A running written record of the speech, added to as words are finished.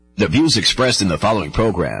The views expressed in the following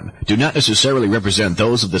program do not necessarily represent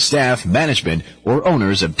those of the staff, management, or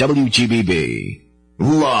owners of WGBB.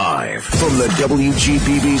 Live from the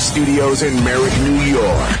WGBB studios in Merrick, New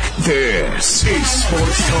York, this is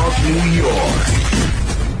Sports Talk New York.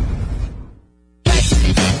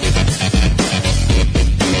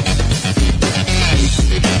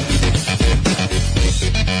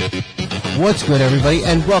 What's good, everybody,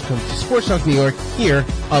 and welcome to Sports Talk New York here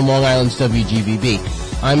on Long Island's WGBB.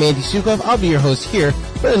 I'm Andy Sukov. I'll be your host here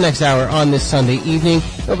for the next hour on this Sunday evening,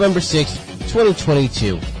 November 6th,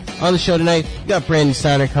 2022. On the show tonight, we got Brandon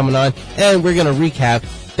Steiner coming on, and we're going to recap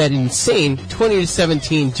that insane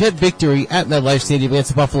 20-17 Jet victory at MetLife Stadium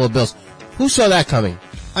against the Buffalo Bills. Who saw that coming?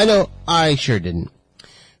 I know I sure didn't.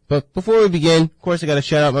 But before we begin, of course, I got to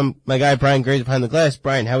shout out my guy Brian Graves behind the glass.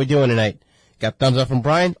 Brian, how we doing tonight? Got thumbs up from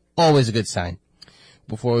Brian? Always a good sign.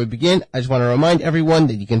 Before we begin, I just want to remind everyone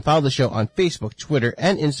that you can follow the show on Facebook, Twitter,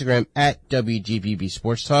 and Instagram at WGBB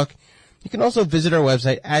Sports Talk. You can also visit our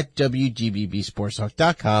website at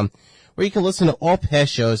WGBBSportsTalk.com, where you can listen to all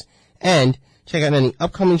past shows and check out any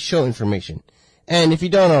upcoming show information. And if you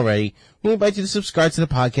don't already, we invite you to subscribe to the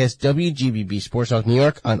podcast WGBB Sports Talk New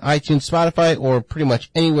York on iTunes, Spotify, or pretty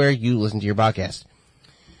much anywhere you listen to your podcast.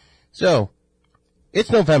 So,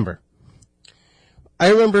 it's November. I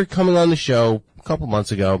remember coming on the show a couple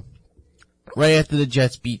months ago, right after the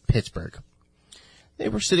Jets beat Pittsburgh. They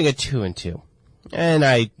were sitting at 2-2. And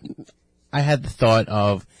I had the thought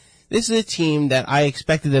of, this is a team that I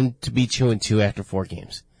expected them to be 2-2 after 4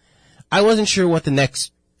 games. I wasn't sure what the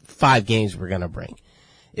next 5 games were gonna bring.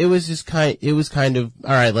 It was kind of,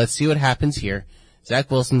 alright, let's see what happens here. Zach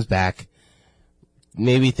Wilson's back.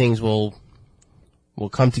 Maybe things will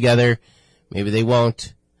come together. Maybe they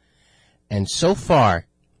won't. And so far,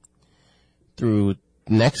 through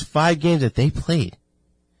the next 5 games that they played,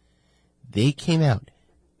 they came out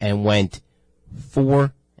and went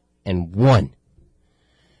 4-1.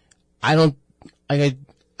 I don't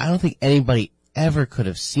think anybody ever could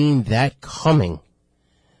have seen that coming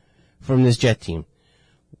from this Jet team.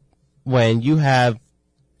 When you have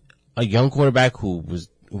a young quarterback who was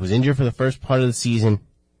injured for the first part of the season,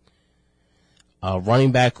 a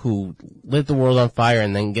running back who lit the world on fire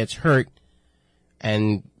and then gets hurt,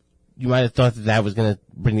 and you might have thought that was going to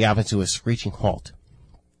bring the offense to a screeching halt.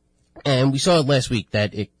 And we saw it last week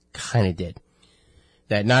that it kind of did.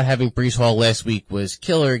 That not having Breece Hall last week was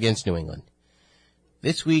killer against New England.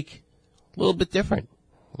 This week, a little bit different.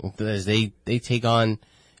 As they take on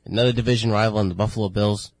another division rival in the Buffalo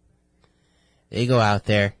Bills. They go out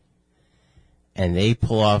there and they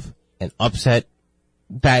pull off an upset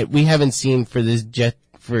that we haven't seen for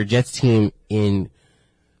a Jets team in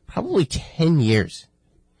probably 10 years.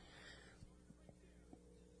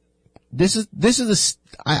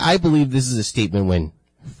 I believe this is a statement win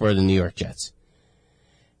for the New York Jets.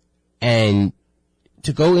 And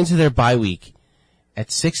to go into their bye week at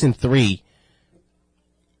 6-3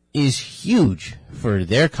 is huge for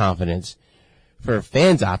their confidence, for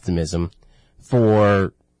fans' optimism,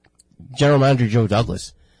 for General Manager Joe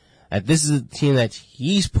Douglas. That this is a team that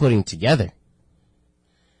he's putting together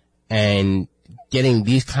and getting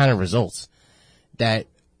these kind of results. That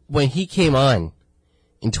when he came on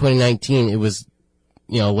in 2019, it was,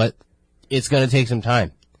 it's going to take some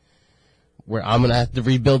time. Where I'm going to have to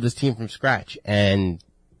rebuild this team from scratch. And,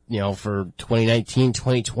 for 2019,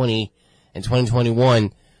 2020, and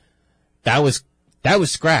 2021, that was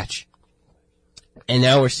scratch. And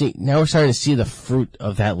now we're starting to see the fruit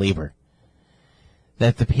of that labor.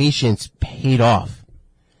 That the patience paid off.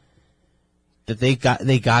 That they got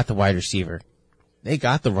the wide receiver. They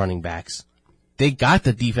got the running backs. They got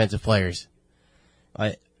the defensive players.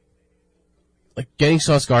 Like getting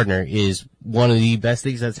Sauce Gardner is one of the best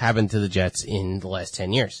things that's happened to the Jets in the last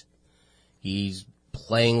 10 years. He's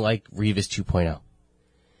playing like Revis 2.0.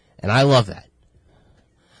 And I love that.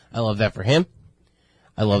 I love that for him.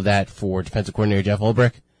 I love that for defensive coordinator Jeff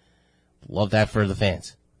Ulbrich. Love that for the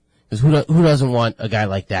fans. Because who doesn't want a guy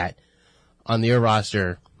like that on their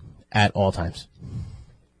roster at all times?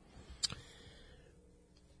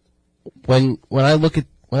 When I look at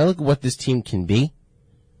what this team can be,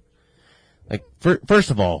 like first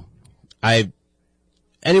of all,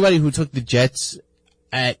 anybody who took the Jets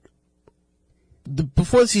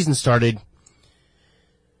before the season started,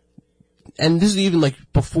 and this is even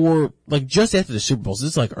just after the Super Bowls.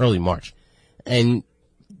 This is like early March, and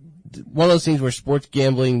one of those things where sports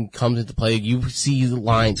gambling comes into play. You see the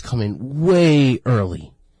lines come in way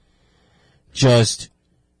early. Just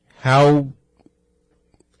how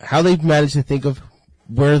they've managed to think of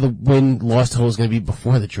where the win-loss total is going to be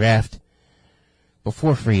before the draft,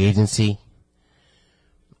 before free agency.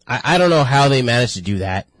 I don't know how they managed to do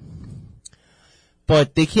that,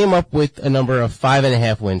 but they came up with a number of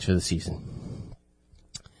 5.5 wins for the season.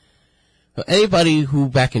 So anybody who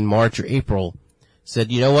back in March or April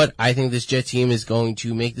said, you know what, I think this Jet team is going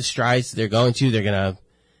to make the strides they're going to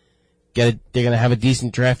have a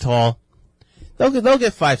decent draft haul. They'll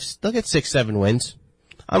get 6, 7 wins.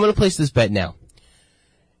 I'm going to place this bet now.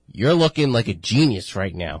 You're looking like a genius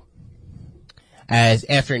right now. As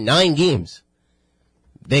after 9 games,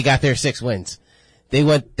 they got their 6 wins. They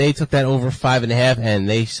took that over 5.5 and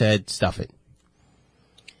they said, stuff it.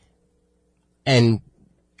 And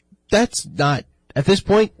that's not, at this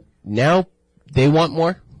point, now they want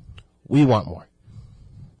more. We want more.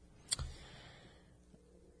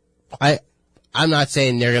 I'm not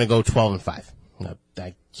saying they're going to go 12-5. No,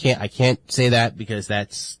 I can't say that because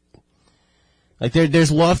that's, like,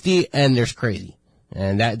 there's lofty and there's crazy.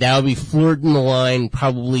 And that would be flirting the line,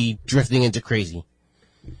 probably drifting into crazy.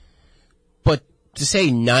 But to say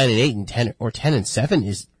 9-8 and 10 or 10-7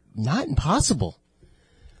 is not impossible.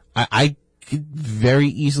 I could very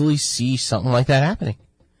easily see something like that happening.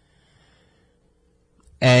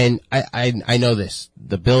 And I know this.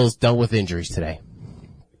 The Bills dealt with injuries today.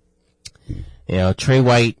 You know, Trey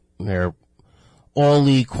White, their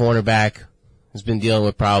all-league cornerback, has been dealing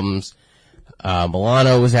with problems.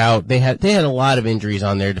 Milano was out. They had a lot of injuries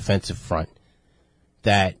on their defensive front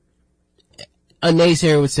that a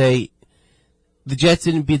naysayer would say the Jets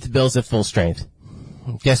didn't beat the Bills at full strength.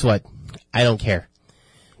 Guess what? I don't care.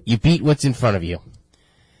 You beat what's in front of you.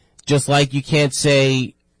 Just like you can't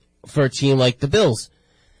say for a team like the Bills,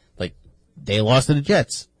 like, they lost to the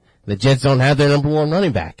Jets. The Jets don't have their number 1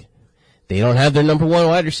 running back. They don't have their number 1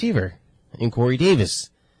 wide receiver in Corey Davis.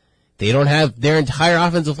 They don't have their entire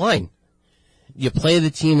offensive line. You play the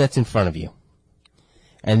team that's in front of you.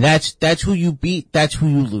 And that's who you beat, that's who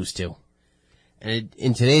you lose to. And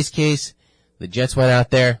in today's case, the Jets went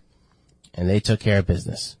out there and they took care of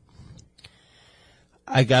business.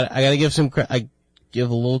 I gotta give give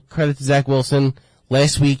a little credit to Zach Wilson.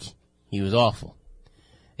 Last week, he was awful.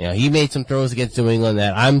 You know, he made some throws against New England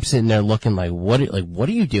that I'm sitting there looking like, what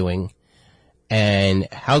are you doing? And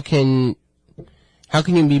how can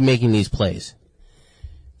you be making these plays?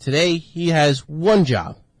 Today, he has one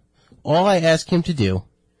job. All I ask him to do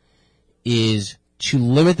is to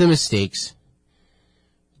limit the mistakes.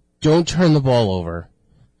 Don't turn the ball over.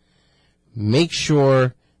 Make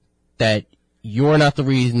sure that you're not the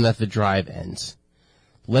reason that the drive ends.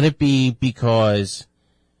 Let it be because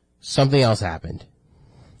something else happened.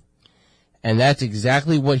 And that's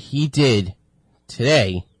exactly what he did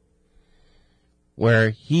today, where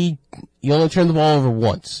he only turned the ball over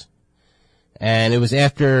once. And it was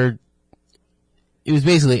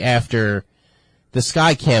basically after the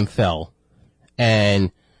Sky Cam fell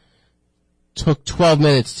and took 12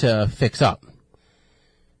 minutes to fix up.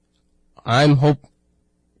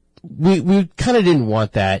 We kind of didn't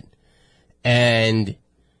want that, and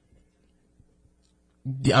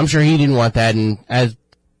I'm sure he didn't want that, and as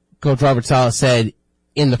Coach Robert Saleh said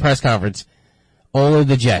in the press conference, only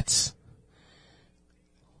the Jets.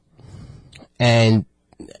 And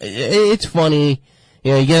it's funny,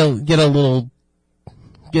 you know, you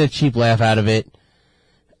get a cheap laugh out of it,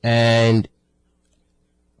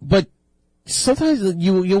 but sometimes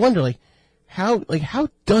you wonder, how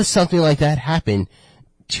does something like that happen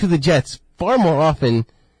to the Jets far more often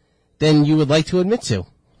than you would like to admit to?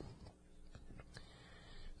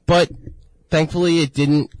 But thankfully it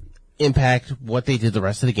didn't impact what they did the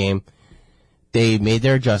rest of the game. They made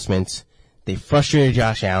their adjustments. They frustrated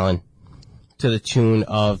Josh Allen to the tune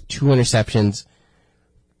of 2 interceptions,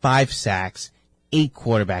 5 sacks, 8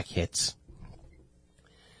 quarterback hits.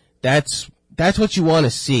 That's what you want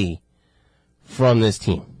to see from this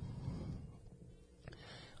team.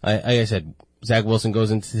 Like I said, Zach Wilson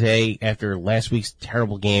goes in today after last week's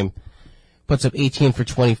terrible game, puts up 18 for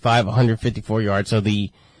 25, 154 yards. So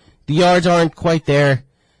the yards aren't quite there,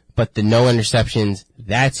 but the no interceptions,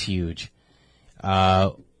 that's huge.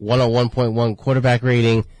 101.1 quarterback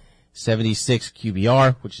rating, 76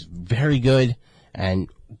 QBR, which is very good and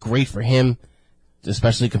great for him,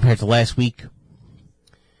 especially compared to last week.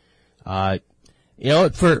 You know,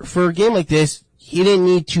 for a game like this, he didn't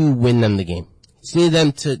need to win them the game. He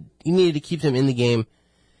needed to keep them in the game,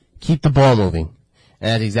 keep the ball moving. And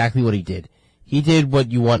that's exactly what he did. He did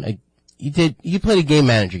what you want. He played a game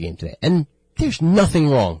manager game today. And there's nothing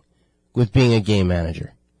wrong with being a game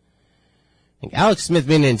manager. Like, Alex Smith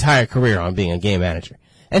made an entire career on being a game manager.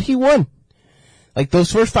 And he won. Like,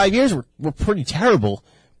 those first 5 years were pretty terrible,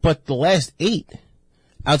 but the last 8,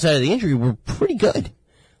 outside of the injury, were pretty good.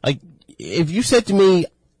 Like, if you said to me,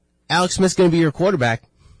 Alex Smith's gonna be your quarterback,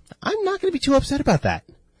 I'm not going to be too upset about that.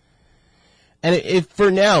 And if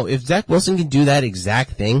Zach Wilson can do that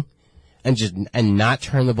exact thing and not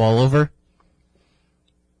turn the ball over,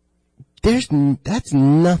 that's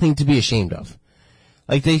nothing to be ashamed of.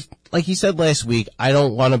 Like he said last week, I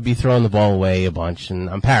don't want to be throwing the ball away a bunch, and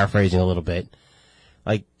I'm paraphrasing a little bit.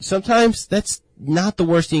 Like, sometimes that's not the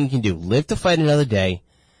worst thing you can do. Live to fight another day.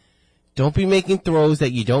 Don't be making throws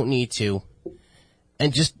that you don't need to,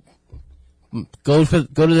 and just go to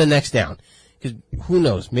the next down. Because who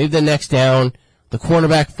knows? Maybe the next down, the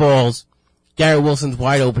cornerback falls, Gary Wilson's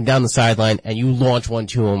wide open down the sideline, and you launch one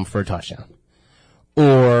to him for a touchdown.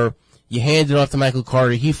 Or you hand it off to Michael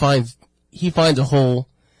Carter. He finds a hole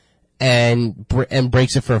and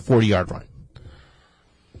breaks it for a 40-yard run.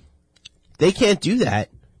 They can't do that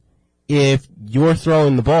if you're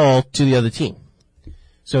throwing the ball to the other team.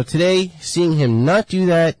 So today, seeing him not do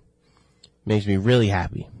that makes me really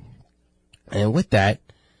happy. And with that,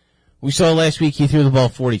 we saw last week he threw the ball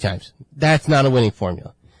 40 times. That's not a winning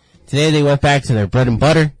formula. Today they went back to their bread and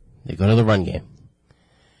butter. They go to the run game.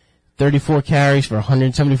 34 carries for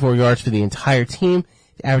 174 yards for the entire team,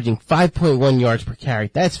 averaging 5.1 yards per carry.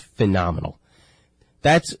 That's phenomenal.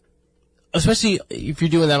 That's, especially if you're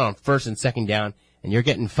doing that on first and second down and you're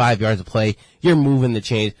getting 5 yards of play, you're moving the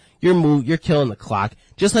chains, you're killing the clock,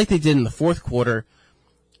 just like they did in the fourth quarter.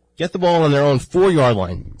 Get the ball on their own 4-yard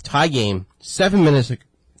line, tie game, 7 minutes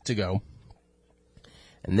to go,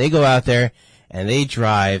 and they go out there and they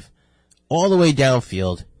drive all the way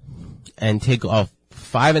downfield and take off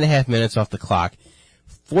 5.5 minutes off the clock,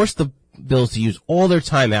 force the Bills to use all their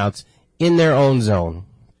timeouts in their own zone,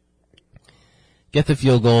 get the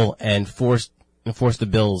field goal, and force the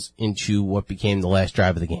Bills into what became the last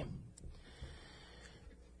drive of the game.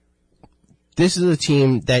 This is a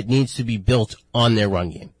team that needs to be built on their run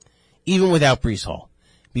game, even without Breece Hall,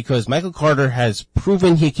 because Michael Carter has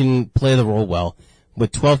proven he can play the role well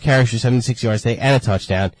with 12 carries for 76 yards today and a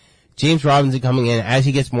touchdown. James Robinson coming in as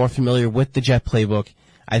he gets more familiar with the Jet playbook.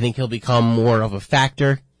 I think he'll become more of a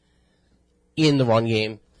factor in the run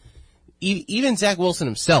game. Even Zach Wilson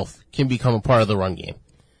himself can become a part of the run game.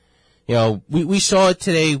 You know, we saw it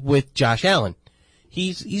today with Josh Allen.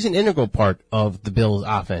 He's an integral part of the Bills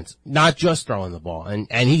offense, not just throwing the ball, and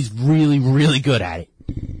he's really, really good at it.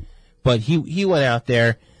 But he went out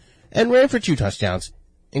there and ran for 2 touchdowns,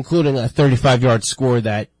 including a 35-yard score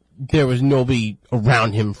that there was nobody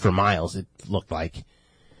around him for miles, it looked like.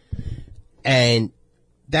 And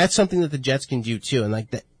that's something that the Jets can do too. And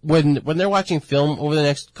like that, when they're watching film over the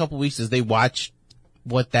next couple weeks as they watch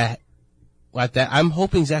what that, I'm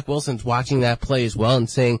hoping Zach Wilson's watching that play as well and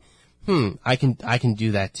saying, I can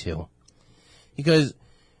do that too. Because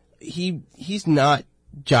he's not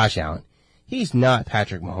Josh Allen. He's not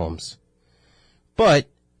Patrick Mahomes. But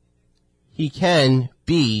he can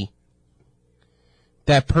be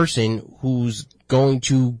that person who's going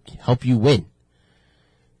to help you win.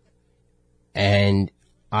 And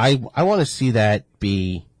I want to see that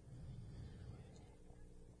be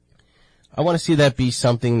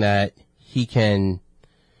something that he can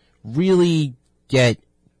really get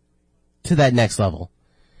to that next level.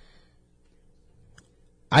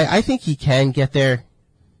 I think he can get there.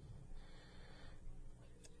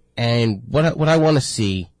 And what I want to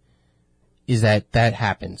see is that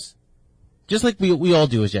happens. Just like we all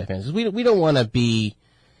do as Jet fans. We don't want to be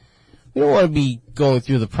going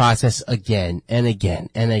through the process again and again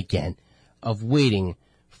and again of waiting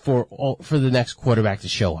for the next quarterback to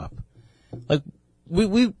show up. Like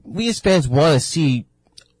we as fans want to see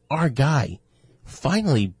our guy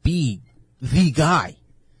finally be the guy.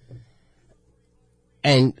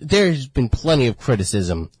 And there's been plenty of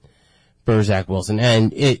criticism for Zach Wilson,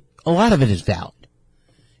 and a lot of it is valid.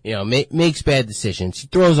 You know, makes bad decisions. He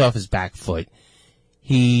throws off his back foot.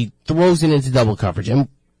 He throws it into double coverage. And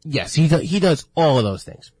yes, he does all of those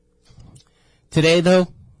things. Today, though,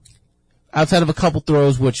 outside of a couple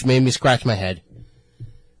throws which made me scratch my head,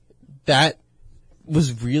 that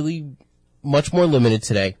was really much more limited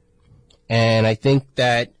today. And I think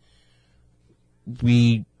that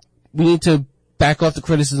we need to back off the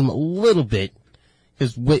criticism a little bit,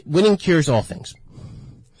 because winning cures all things.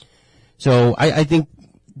 So I think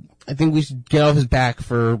we should get off his back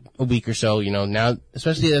for a week or so. You know, now,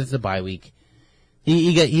 especially as it's a bye week,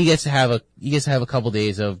 he gets to have a couple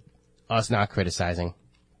days of us not criticizing.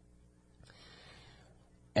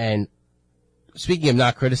 And speaking of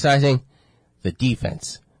not criticizing, the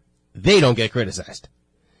defense, they don't get criticized.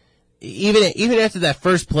 Even after that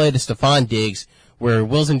first play to Stephon Diggs, where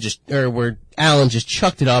where Allen just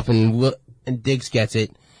chucked it up and Diggs gets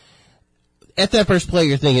it. At that first play,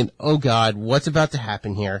 you're thinking, oh God, what's about to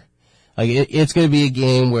happen here? Like, it's going to be a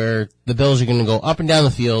game where the Bills are going to go up and down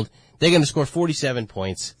the field. They're going to score 47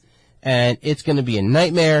 points, and it's going to be a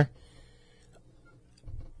nightmare.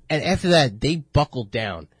 And after that, they buckled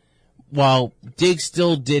down. While Diggs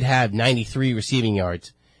still did have 93 receiving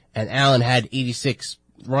yards, and Allen had 86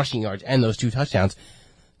 rushing yards and those 2 touchdowns,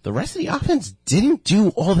 the rest of the offense didn't do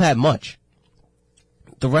all that much.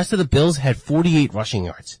 The rest of the Bills had 48 rushing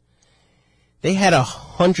yards. They had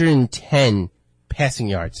 110 passing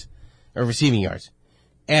yards, or receiving yards,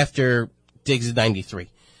 after Diggs' 93.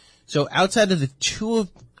 So outside of the 2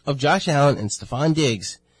 of Josh Allen and Stephon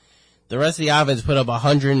Diggs, the rest of the offense put up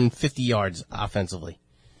 150 yards offensively.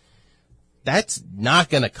 That's not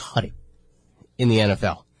going to cut it in the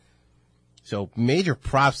NFL. So major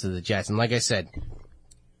props to the Jets. And like I said,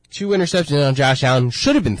 2 interceptions on Josh Allen,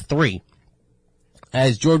 should have been 3,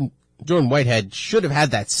 as Jordan Whitehead should have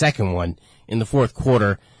had that second one in the fourth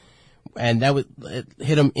quarter, and that would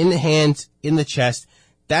hit him in the hands, in the chest.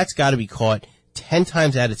 That's got to be caught 10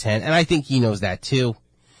 times out of 10, and I think he knows that too.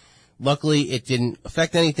 Luckily, it didn't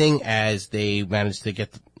affect anything, as they managed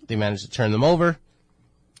to turn them over,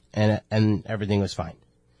 and everything was fine.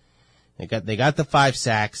 They got the 5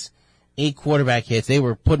 sacks, 8 quarterback hits. They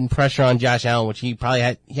were putting pressure on Josh Allen, which he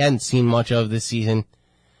hadn't seen much of this season.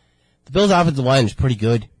 The Bills' offensive line is pretty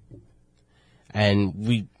good,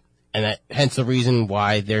 and hence the reason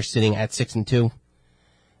why they're sitting at 6-2,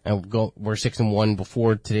 and we're 6-1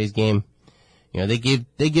 before today's game. You know, they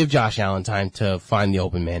give Josh Allen time to find the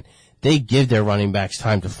open man. They give their running backs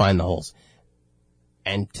time to find the holes.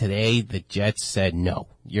 And today, the Jets said, no,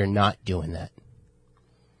 you're not doing that.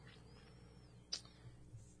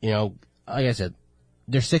 You know, like I said,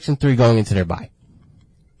 they're 6-3 going into their bye.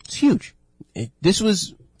 It's huge. This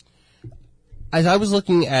was, as I was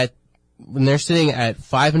looking at, when they're sitting at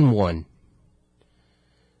 5-1,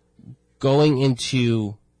 going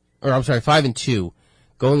into, 5-2,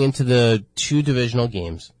 going into the 2 divisional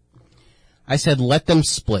games, I said, let them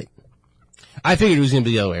split. I figured it was going to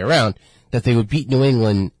be the other way around, that they would beat New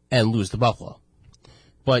England and lose to Buffalo.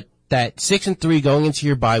 But that 6-3 going into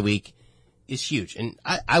your bye week is huge. And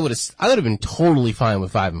I would have been totally fine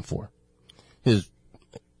with 5-4. Because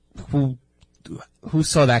who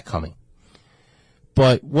saw that coming?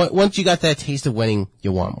 But once you got that taste of winning,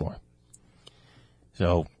 you want more.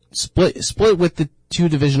 So split with the 2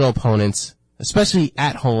 divisional opponents, especially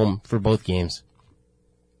at home for both games.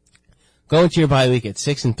 Go into your bye week at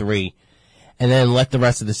 6-3, and then let the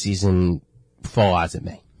rest of the season fall as it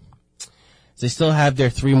may. They still have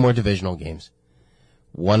their 3 more divisional games.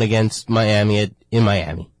 One against Miami in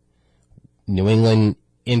Miami. New England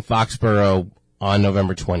in Foxborough on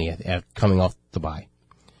November 20th, coming off the bye.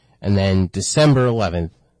 And then December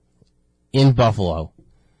 11th in Buffalo.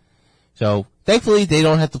 So thankfully they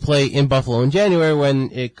don't have to play in Buffalo in January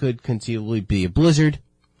when it could conceivably be a blizzard.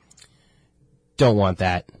 Don't want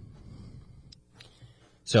that.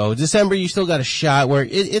 So December, you still got a shot where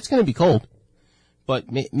it's going to be cold, but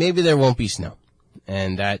maybe there won't be snow,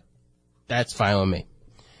 and that's fine with me.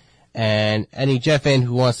 And any Jet fan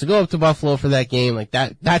who wants to go up to Buffalo for that game, like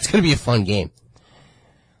that's going to be a fun game.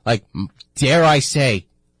 Like, dare I say,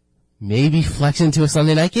 maybe flex into a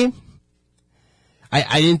Sunday night game?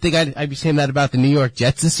 I didn't think I'd be saying that about the New York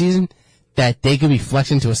Jets this season, that they could be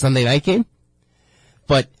flexing into a Sunday night game.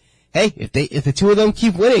 But hey, if the 2 of them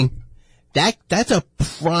keep winning, that's a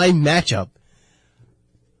prime matchup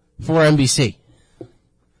for NBC.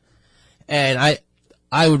 And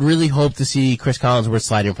I would really hope to see Chris Collinsworth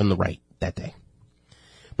sliding from the right that day.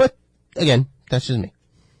 But again, that's just me.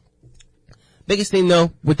 Biggest thing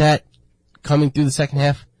though, with that coming through the second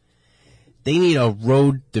half, they need a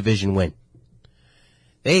road division win.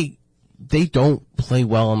 They don't play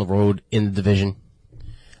well on the road in the division.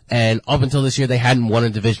 And up until this year, they hadn't won a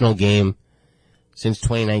divisional game since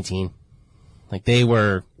 2019. Like, they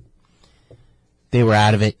were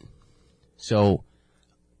out of it. So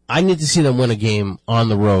I need to see them win a game on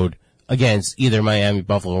the road against either Miami,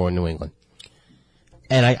 Buffalo, or New England.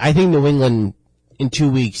 And I think New England in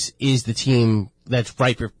 2 weeks is the team that's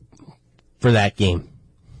ripe for that game.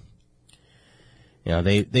 You know,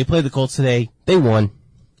 they played the Colts today. They won.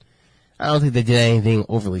 I don't think they did anything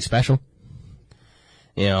overly special.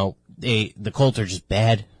 You know, the Colts are just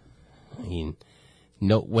bad. I mean,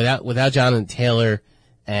 no, without Jonathan Taylor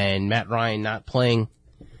and Matt Ryan not playing,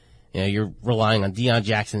 you know, you're relying on Deion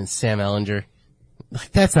Jackson and Sam Ehlinger.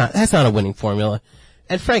 That's not a winning formula.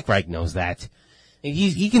 And Frank Reich knows that.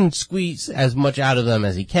 He can squeeze as much out of them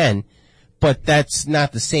as he can, but that's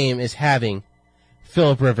not the same as having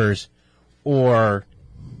Phillip Rivers or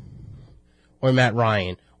Matt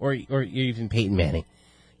Ryan or even Peyton Manning.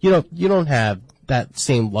 You don't have that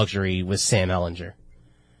same luxury with Sam Ehlinger.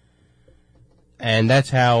 And that's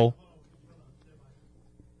how,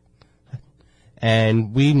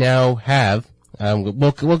 and we now have,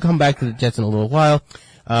 we'll come back to the Jets in a little while.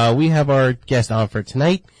 We have our guest on for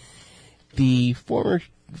tonight, the former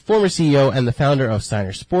CEO and the founder of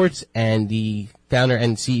Steiner Sports, and the founder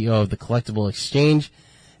and CEO of the Collectible Exchange,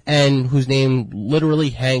 and whose name literally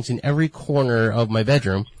hangs in every corner of my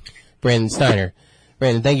bedroom, Brandon Steiner.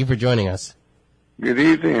 Brandon, thank you for joining us. Good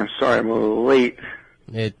evening. I'm sorry I'm a little late.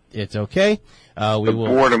 It's okay.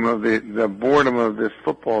 Boredom of this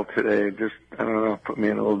football today just, I don't know, put me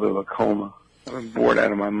in a little bit of a coma. I'm bored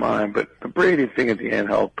out of my mind, but the Brady thing at the end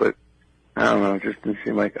helped, but I don't know, it just didn't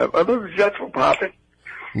seem like, although the Jets were popping.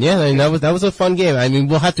 Yeah, I mean, that was a fun game. I mean,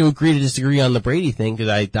 we'll have to agree to disagree on the Brady thing, because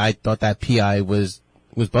I thought that PI was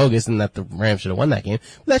bogus and that the Rams should have won that game.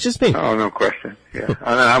 But that's just me. Oh, no question. Yeah.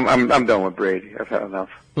 I'm done with Brady. I've had enough.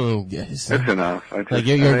 Yes. That's enough.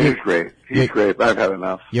 He's great. He's great, but I've had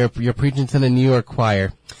enough. You're preaching to the New York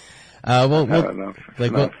choir. I've had enough.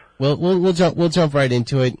 We'll jump right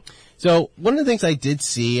into it. So one of the things I did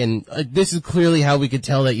see, and this is clearly how we could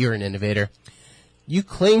tell that you're an innovator. You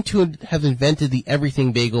claim to have invented the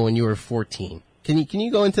everything bagel when you were 14. Can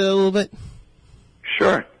you go into that a little bit?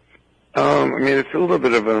 Sure. I mean, it's a little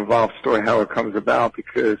bit of an involved story how it comes about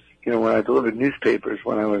because, when I delivered newspapers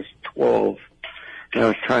when I was 12, I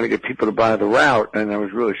was trying to get people to buy the route, and I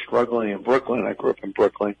was really struggling in Brooklyn. I grew up in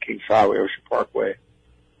Brooklyn, Kings Highway, Ocean Parkway,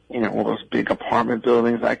 all those big apartment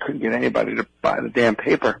buildings. I couldn't get anybody to buy the damn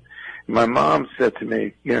paper. And my mom said to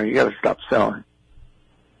me, you got to stop selling.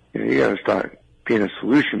 You got to start being a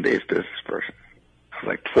solution-based business person. I was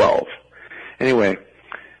like 12. Anyway,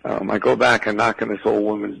 I go back and knock on this old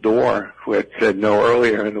woman's door who had said no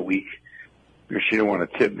earlier in the week because she didn't want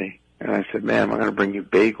to tip me. And I said, ma'am, I'm going to bring you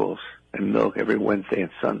bagels and milk every Wednesday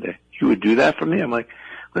and Sunday. You would do that for me? I'm like,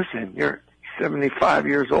 listen, you're 75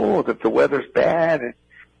 years old. If the weather's bad, and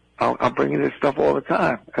I'll bring you this stuff all the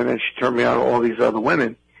time. And then she turned me on to all these other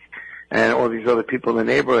women and all these other people in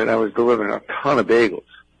the neighborhood. I was delivering a ton of bagels.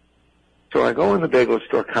 So I go in the bagel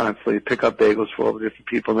store constantly, pick up bagels for all the different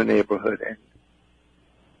people in the neighborhood. And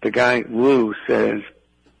the guy, Lou, says,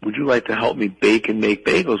 would you like to help me bake and make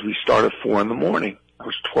bagels? We start at 4 in the morning. I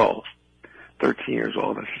was 12, 13 years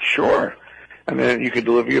old. I said, sure. And then you could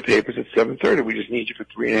deliver your papers at 7:30. We just need you for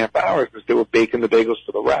 3.5 hours because they were baking the bagels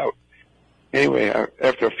for the route. Anyway,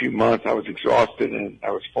 after a few months, I was exhausted and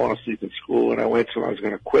I was falling asleep in school, and I went to him. I was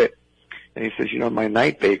going to quit. And he says, my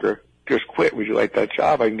night baker just quit. Would you like that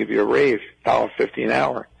job? I can give you a raise, $1.50 an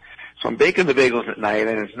hour. So I'm baking the bagels at night,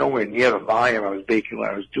 and it's nowhere near the volume I was baking when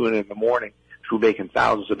I was doing it in the morning. So we're baking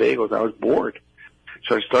thousands of bagels. I was bored.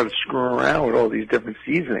 So I started screwing around with all these different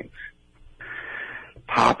seasonings.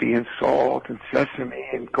 Poppy and salt and sesame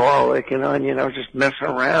and garlic and onion. I was just messing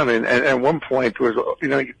around. And at one point, there was,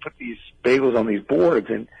 you put these bagels on these boards,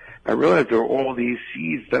 and I realized there were all these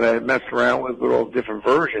seeds that I had messed around with all different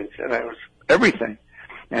versions, and I was everything.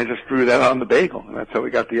 And I just threw that on the bagel, and that's how we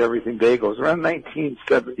got the everything bagels. Around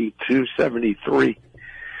 1972, 73,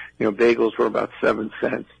 bagels were about 7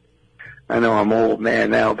 cents. I know I'm an old man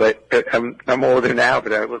now, but I'm older now,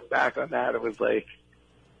 but I look back on that, it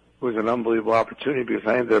was an unbelievable opportunity because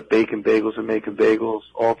I ended up baking bagels and making bagels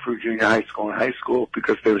all through junior high school and high school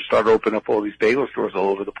because they would start opening up all these bagel stores all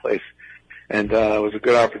over the place. And it was a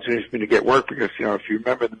good opportunity for me to get work because, if you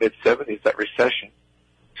remember in the mid-'70s, that recession,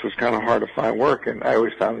 so it was kind of hard to find work, and I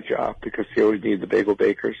always found a job because they always needed the bagel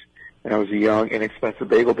bakers, and I was a young, inexpensive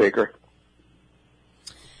bagel baker.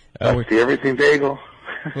 That's the everything bagel.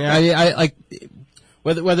 Yeah, I like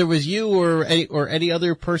whether it was you or any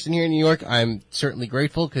other person here in New York, I'm certainly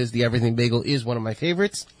grateful because the everything bagel is one of my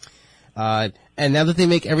favorites. And now that they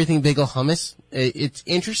make everything bagel hummus, it's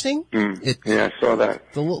interesting. Yeah, I saw that.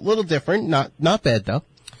 It's a little different, not bad though.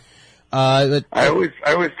 But I always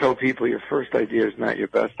tell people your first idea is not your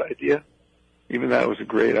best idea, even though it was a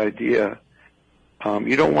great idea.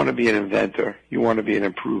 You don't want to be an inventor. You want to be an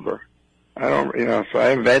improver. So I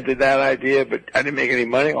invented that idea, but I didn't make any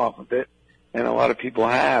money off of it. And a lot of people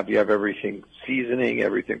have. You have everything seasoning,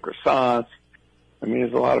 everything croissants. I mean,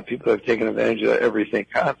 there's a lot of people that have taken advantage of that everything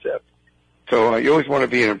concept. So you always want to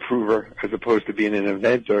be an improver as opposed to being an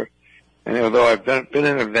inventor. And although I've been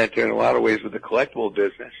an inventor in a lot of ways with the collectible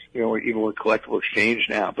business, even with Collectible Exchange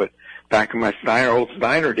now, but back in my old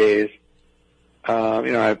Steiner days,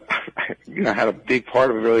 I had a big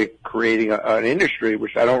part of really creating an industry,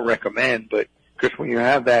 which I don't recommend, but because when you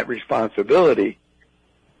have that responsibility,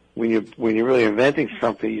 when you're really inventing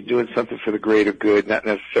something, you're doing something for the greater good, not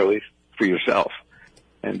necessarily for yourself.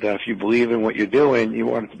 And if you believe in what you're doing, you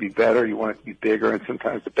want it to be better, you want it to be bigger, and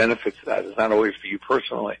sometimes the benefits of that is not always for you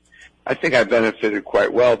personally. I think I benefited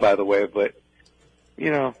quite well, by the way, but,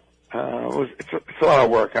 you know, it's a lot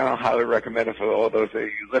of work. I don't highly recommend it for all those of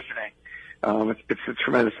you listening. It's a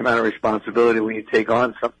tremendous amount of responsibility when you take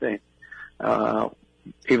on something,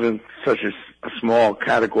 even such as a small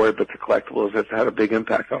category, but the collectibles has had a big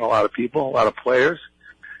impact on a lot of people, a lot of players.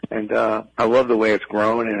 And I love the way it's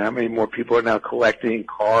grown and how many more people are now collecting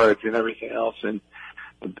cards and everything else, and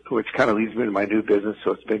which kind of leads me to my new business, so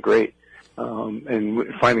it's been great.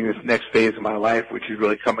 And finding this next phase of my life, which is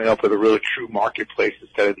really coming up with a really true marketplace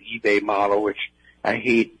instead of the eBay model, which I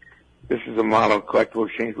hate. This is a model of collectible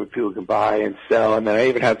exchange where people can buy and sell, and then I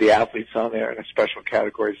even have the athletes on there in a special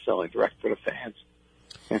category selling direct for the fans.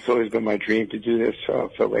 And it's always been my dream to do this for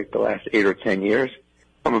like the last 8 or 10 years.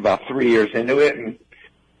 I'm about 3 years into it, and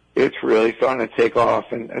it's really starting to take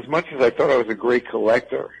off. And as much as I thought I was a great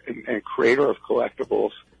collector and creator of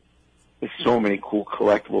collectibles, there's so many cool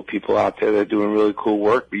collectible people out there that are doing really cool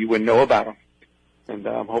work, but you wouldn't know about them. And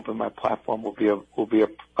I'm hoping my platform will be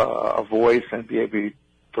a voice and be able to,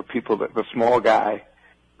 for people that the small guy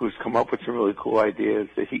who's come up with some really cool ideas,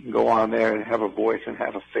 that he can go on there and have a voice and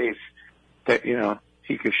have a face that, you know,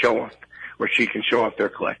 he can show off, or she can show off their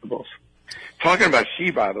collectibles. Talking about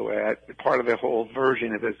she, by the way, part of the whole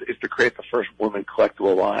version of this is to create the first woman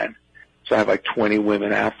collectible line. So I have like 20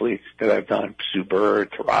 women athletes that I've done, Sue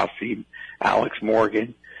Bird, Taurasi, Alex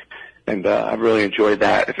Morgan, and I've really enjoyed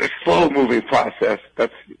that. It's a slow-moving process.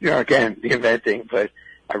 That's, you know, again, the inventing, but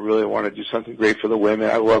I really want to do something great for the women.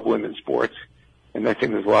 I love women's sports, and I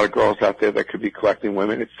think there's a lot of girls out there that could be collecting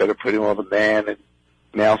women instead of putting all the man and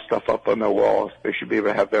male stuff up on their walls. They should be able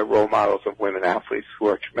to have their role models of women athletes who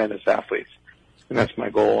are tremendous athletes. And that's my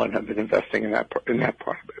goal, and I've been investing in that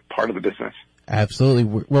part of the business. Absolutely.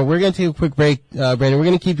 Well, we're going to take a quick break, Brandon. We're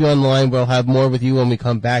going to keep you on the line. We'll have more with you when we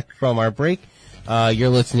come back from our break. You're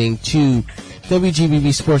listening to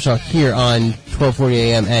WGBB Sports Talk here on 1240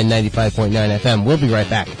 AM and 95.9 FM. We'll be right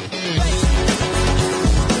back.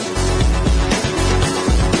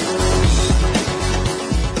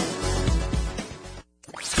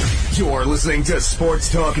 You're listening to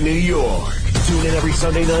Sports Talk New York. Tune in every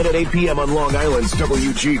Sunday night at 8 p.m. on Long Island's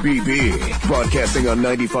WGBB. Broadcasting on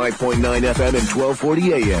 95.9 FM and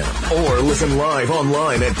 1240 AM. Or listen live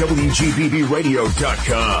online at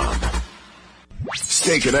WGBBradio.com.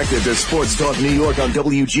 Stay connected to Sports Talk New York on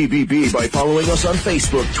WGBB by following us on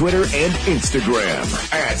Facebook, Twitter, and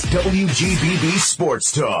Instagram at WGBB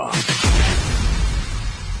Sports Talk.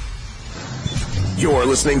 You're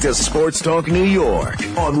listening to Sports Talk New York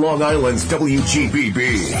on Long Island's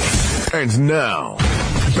WGBB. And now,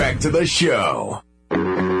 back to the show.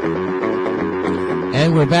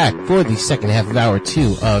 And we're back for the second half of Hour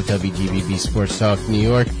 2 of WGBB Sports Talk New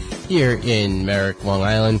York here in Merrick, Long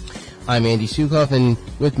Island. I'm Andy Sukoff, and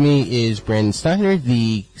with me is Brandon Steiner,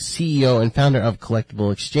 the CEO and founder of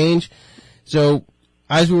Collectible Exchange. So,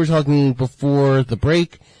 as we were talking before the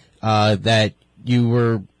break, that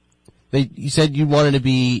you said you wanted to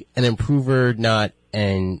be an improver, not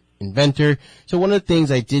an inventor. So one of the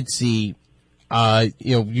things I did see,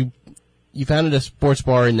 you founded a sports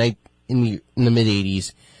bar in the mid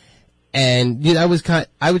 '80s, and I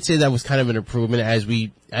would say that was kind of an improvement.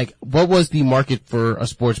 What was the market for a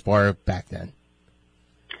sports bar back then?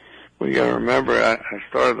 Well, you got to remember, I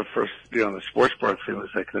started the first, the sports bar thing was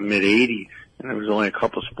like the mid '80s, and there was only a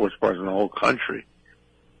couple sports bars in the whole country.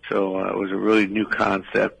 So it was a really new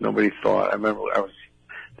concept. Nobody thought. I remember I was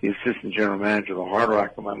the assistant general manager of the Hard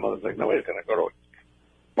Rock, and my mother's like, "Nobody's going to go to a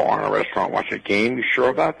bar or a restaurant, watch a game. You sure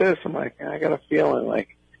about this?" I'm like, I got a feeling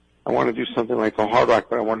like I want to do something like the Hard Rock,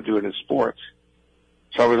 but I want to do it in sports.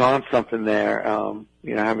 So I was on something there.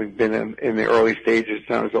 Having been in the early stages,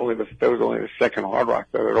 that was only the second Hard Rock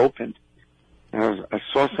that had opened, and I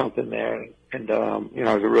saw something there, and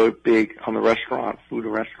I was really big on the food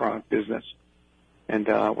and restaurant business. And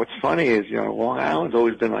what's funny is, Long Island's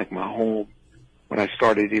always been like my home. When I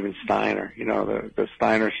started, even Steiner, the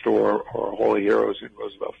Steiner store or Holy Heroes in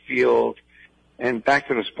Roosevelt Field. And back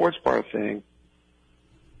to the sports bar thing,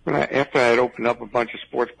 after I had opened up a bunch of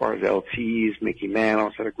sports bars, LT's, Mickey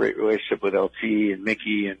Manos, had a great relationship with LT and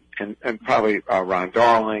Mickey and probably Ron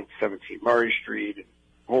Darling, 17 Murray Street, and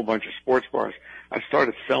a whole bunch of sports bars. I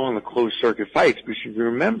started selling the closed circuit fights, because if you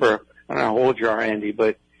remember, I don't know how old you are, Andy,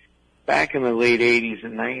 but back in the late 80s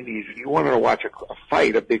and 90s, if you wanted to watch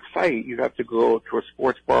a big fight, you'd have to go to a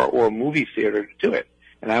sports bar or a movie theater to do it.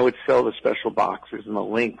 And I would sell the special boxes and the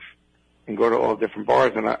links and go to all different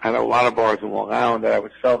bars. And I had a lot of bars in Long Island that I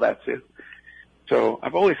would sell that to. So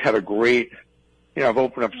I've always had a great, I've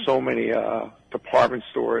opened up so many department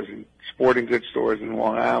stores and sporting goods stores in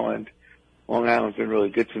Long Island. Long Island's been really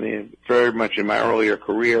good to me, very much in my earlier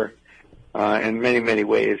career, in many, many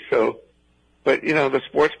ways. So, but, you know, the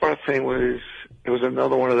sports bar thing was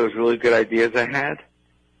another one of those really good ideas I had.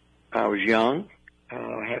 I was young.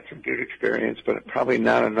 I had some good experience, but probably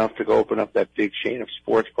not enough to go open up that big chain of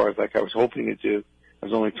sports bars like I was hoping to do. I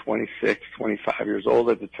was only 26, 25 years old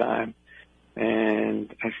at the time,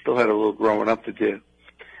 and I still had a little growing up to do.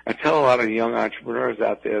 I tell a lot of young entrepreneurs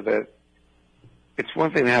out there that it's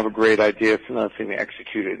one thing to have a great idea, it's another thing to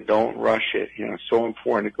execute it. Don't rush it. You know, it's so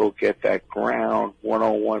important to go get that ground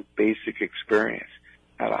 101 basic experience.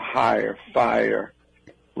 How to hire, fire,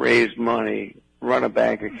 raise money, run a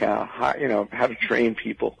bank account, you know, how to train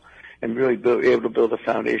people, and really be able to build a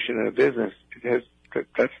foundation in a business.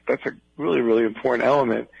 That's a really, really important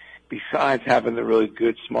element. Besides having the really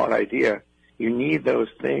good, smart idea, you need those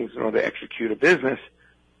things in order to execute a business.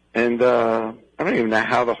 And I don't even know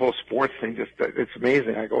how the whole sports thing it's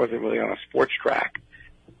amazing. I wasn't really on a sports track,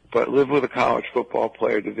 but lived with a college football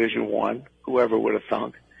player, Division I, whoever would have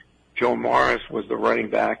thunk. Joe Morris was the running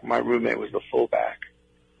back. My roommate was the fullback.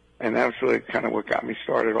 And that was really kind of what got me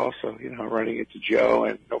started also, you know, running into Joe,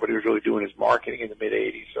 and nobody was really doing his marketing in the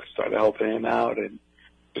mid-'80s. So I started helping him out and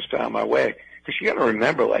just found my way. Because you got to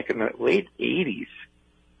remember, like in the late 80s,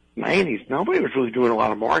 90s, nobody was really doing a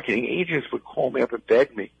lot of marketing. Agents would call me up and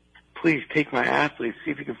beg me, please take my athletes,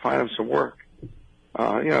 see if you can find them some work.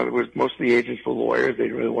 You know, most of the agents were lawyers. They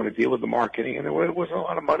didn't really want to deal with the marketing, and there wasn't a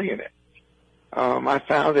lot of money in it. I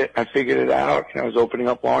found it. I figured it out. I was opening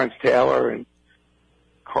up Lawrence Taylor and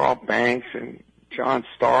Carl Banks and John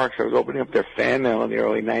Starks. I was opening up their fan mail in the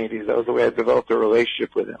early 90s. That was the way I developed a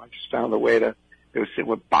relationship with them. I just found a way they would sit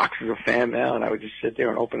with boxes of fan mail, and I would just sit there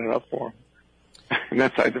and open it up for them. And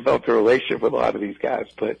that's how I developed a relationship with a lot of these guys.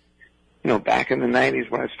 But, you know, back in the 90s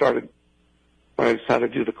when I decided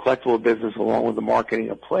to do the collectible business along with the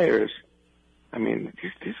marketing of players, I mean,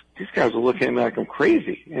 these guys were looking at me like I'm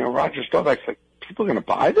crazy. You know, Roger Staubach's like, people are going to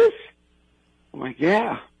buy this? I'm like,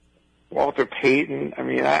 yeah. Walter Payton. I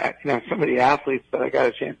mean, you know, some of the athletes that I got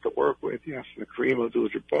a chance to work with, you know, Kareem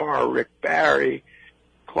Abdul-Jabbar, Rick Barry,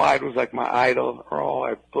 Clyde was like my idol. Earl,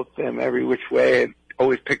 I booked them every which way and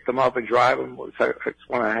always picked them up and drive them. I just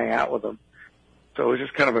want to hang out with them. So it was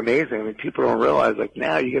just kind of amazing. I mean, people don't realize, like,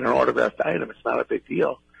 now you get an autographed item, it's not a big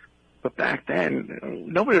deal. But back then,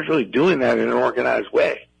 nobody was really doing that in an organized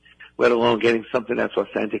way, let alone getting something that's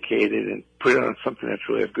authenticated and put it on something that's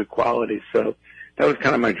really of good quality. So that was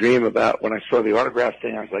kind of my dream about when I saw the autograph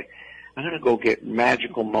thing. I was like, I'm going to go get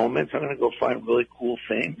magical moments. I'm going to go find really cool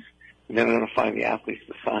things, and then I'm going to find the athletes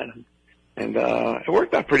to sign them. And it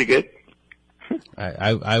worked out pretty good.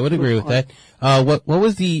 I would agree with that. What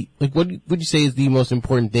was what would you say is the most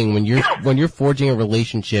important thing when you're forging a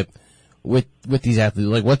relationship with these athletes?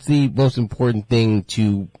 Like, what's the most important thing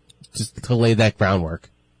to lay that groundwork?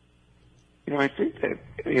 You know, I think that,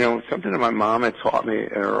 you know, something that my mom had taught me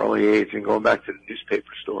at an early age, and going back to the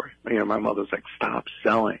newspaper story, you know, my mother was like, stop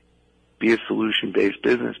selling. Be a solution-based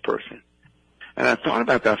business person. And I thought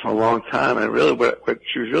about that for a long time, and really what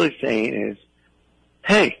she was really saying is,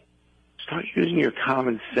 hey, start using your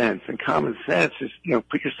common sense. And common sense is, you know,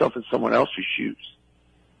 put yourself in someone else's shoes.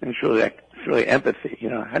 And it's really empathy. You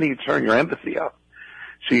know, how do you turn your empathy up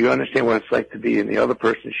so you understand what it's like to be in the other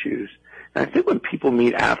person's shoes? And I think when people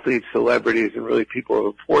meet athletes, celebrities, and really people of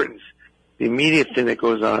importance, the immediate thing that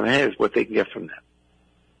goes on in their head is what they can get from them.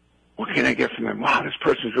 What can I get from them? Wow, this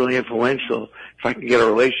person's really influential. If I can get a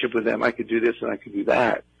relationship with them, I could do this and I could do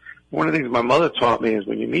that. One of the things my mother taught me is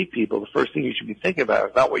when you meet people, the first thing you should be thinking about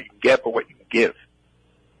is not what you can get, but what you can give.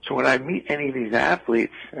 So when I meet any of these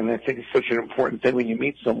athletes, and I think it's such an important thing when you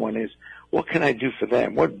meet someone, is what can I do for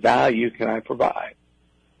them? What value can I provide?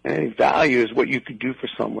 And any value is what you could do for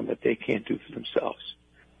someone that they can't do for themselves.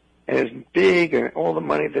 And as big and all the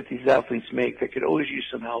money that these athletes make, they could always use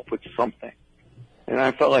some help with something. And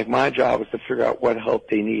I felt like my job was to figure out what help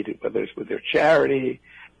they needed, whether it's with their charity,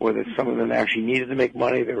 whether some of them actually needed to make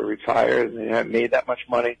money, they were retired and they hadn't made that much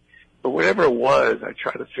money. But whatever it was, I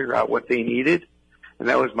tried to figure out what they needed, and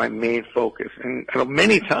that was my main focus. And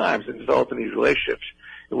many times in developing these relationships,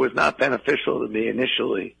 it was not beneficial to me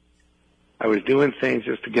initially. I was doing things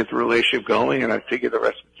just to get the relationship going, and I figured the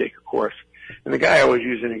rest would take a course. And the guy I always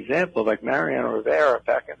use an example, like Mariano Rivera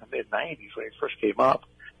back in the mid-'90s when he first came up.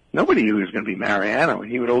 Nobody knew he was going to be Mariano,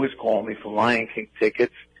 and he would always call me for Lion King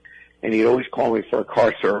tickets, and he'd always call me for a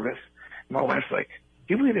car service. My wife's like,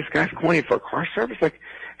 do you believe this guy's calling you for a car service? Like,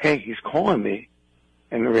 hey, he's calling me,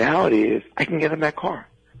 and the reality is I can get him that car.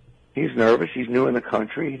 He's nervous. He's new in the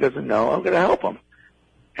country. He doesn't know. I'm going to help him.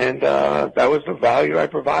 And that was the value I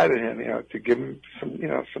provided him, to give him some,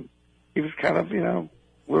 he was kind of, a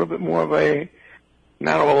little bit more of a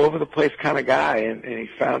not all over the place kind of guy. And he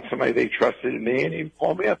found somebody they trusted in me, and he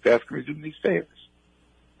called me up to ask me to do these favors.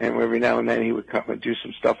 And every now and then he would come and do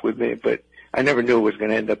some stuff with me, but I never knew it was going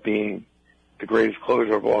to end up being the greatest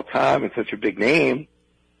closer of all time and such a big name.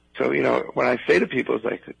 So, when I say to people, it's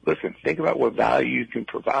like, listen, think about what value you can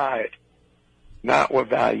provide, not what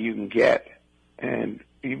value you can get. And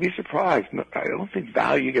you'd be surprised. I don't think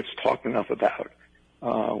value gets talked enough about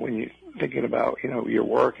when you're thinking about, your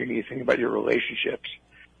work and you think about your relationships.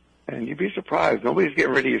 And you'd be surprised. Nobody's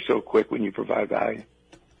getting rid of you so quick when you provide value.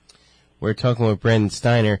 We're talking with Brendan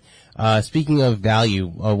Steiner. Speaking of value,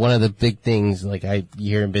 one of the big things, like I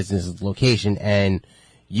hear in business, is location, and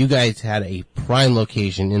you guys had a prime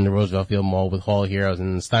location in the Roosevelt Field Mall with Hall of Heroes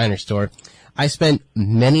and the Steiner store. I spent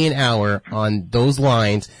many an hour on those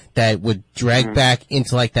lines that would drag back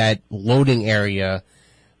into like that loading area,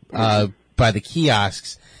 by the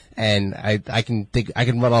kiosks. And I can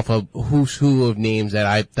run off a who's who of names that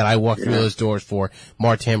I walked through those doors for.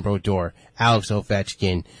 Martin Brodeur, Alex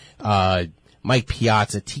Ovechkin, Mike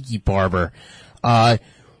Piazza, Tiki Barber.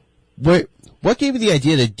 What gave you the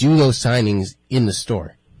idea to do those signings in the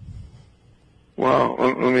store? Well,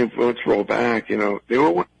 let's roll back.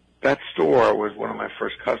 That store was one of my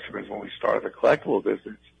first customers when we started the collectible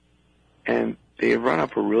business, and they had run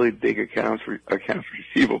up a really big accounts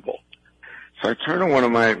receivable. So I turned to one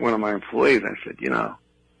of my employees and I said,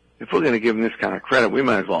 if we're going to give them this kind of credit, we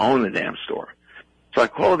might as well own the damn store. So I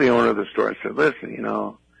called the owner of the store. I said, listen,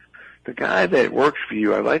 the guy that works for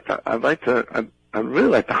you, I'd really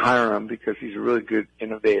like to hire him because he's a really good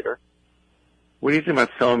innovator. What do you think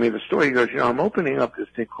about selling me the store? He goes, I'm opening up this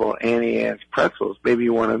thing called Annie Ann's Pretzels. Maybe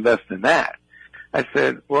you want to invest in that. I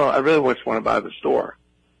said, well, I really just want to buy the store.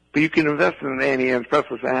 But you can invest in Annie Ann's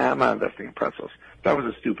Pretzels. I'm not investing in pretzels. That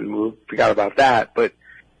was a stupid move. Forgot about that. But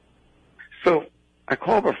so I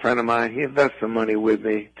called a friend of mine. He invests some money with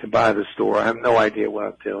me to buy the store. I have no idea what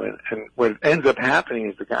I'm doing. And what ends up happening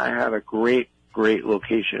is the guy had a great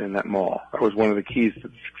location in that mall. That was one of the keys to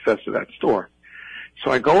the success of that store.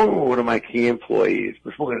 So I go over with one of my key employees,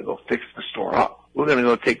 because we're going to go fix the store up. We're going to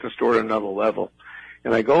go take the store to another level.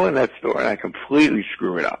 And I go in that store and I completely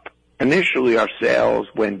screw it up. Initially, our sales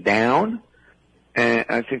went down, and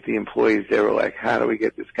I think the employees, they were like, how do we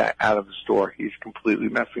get this guy out of the store? He's completely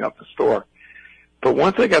messing up the store. But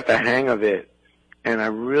once I got the hang of it, and I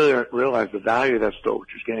really realized the value of that store, which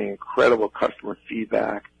was getting incredible customer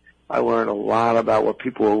feedback, I learned a lot about what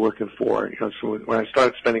people were looking for. So when I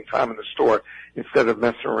started spending time in the store, instead of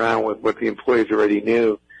messing around with what the employees already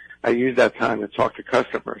knew, I used that time to talk to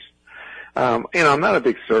customers. I'm not a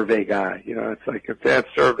big survey guy. It's like if they had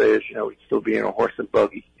surveys, we'd still be in a horse and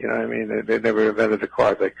buggy. You know what I mean? They never invented the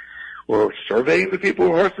car. It's like, we're surveying the people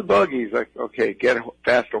with horse and buggies. Like, okay, get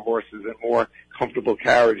faster horses and more comfortable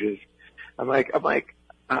carriages. I like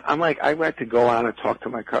to go out and talk to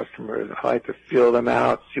my customers. I like to feel them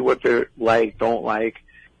out, see what they're like, don't like.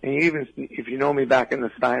 And even if you know me back in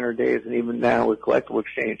the Steiner days and even now with Collectible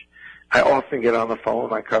Exchange, I often get on the phone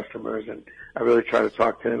with my customers and I really try to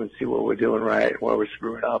talk to them and see what we're doing right, what we're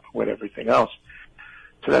screwing up, and what everything else.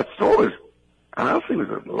 So that store honestly was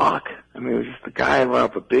a luck. It was just the guy who went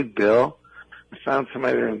up a big bill. I found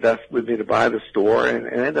somebody to invest with me to buy the store, and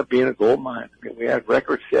it ended up being a gold mine. We had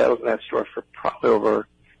record sales in that store for probably over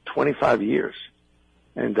 25 years.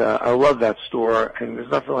 And I love that store, and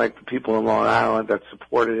there's nothing like the people in Long Island that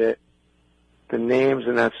supported it, the names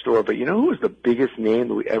in that store. But you know who was the biggest name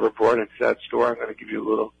that we ever brought into that store? I'm going to give you a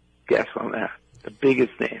little guess on that. The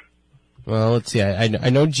biggest name. Well, let's see. I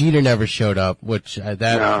know Jeter never showed up, which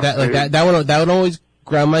that would always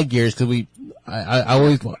ground my gears because I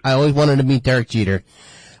always wanted to meet Derek Jeter.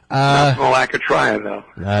 No lack of trying though.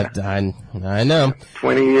 I know.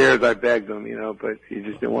 20 years I begged him, but he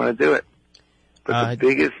just didn't want to do it. But the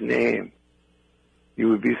biggest name, you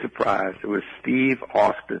would be surprised, it was Steve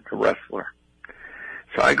Austin, the wrestler.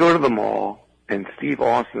 So I go to the mall, and Steve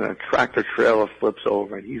Austin, a tractor trailer flips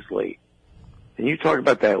over, and he's late. And you talk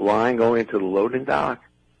about that line going into the loading dock.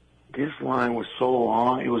 This line was so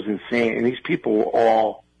long, it was insane. And these people were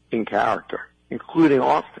all in character, including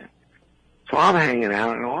Austin. So I'm hanging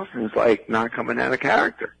out, and Austin's like not coming out of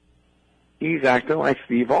character. He's acting like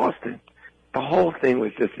Steve Austin. The whole thing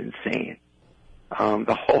was just insane.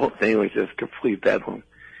 The whole thing was just complete bedlam.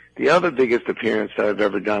 The other biggest appearance that I've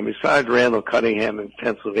ever done, besides Randall Cunningham in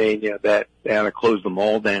Pennsylvania, that they had to close the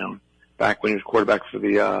mall down back when he was quarterback for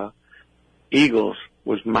the Eagles,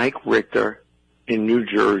 was Mike Richter in New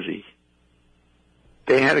Jersey.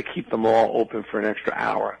 they had to keep the mall open for an extra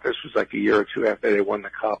hour. This was like a year or two after they won the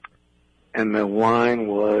cup. And the line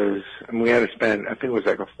was, and we had to spend, I think it was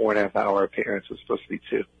like a 4.5 hour appearance. It was supposed to be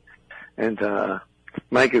 2. And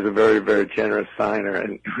Mike is a very, very generous signer,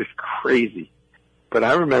 and it was crazy. But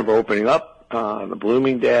I remember opening up the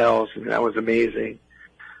Bloomingdale's, and that was amazing.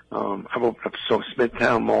 I've opened up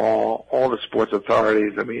Smithtown Mall, all the sports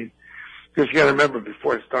authorities. I mean, because you got to remember,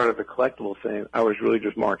 before I started the collectible thing, I was really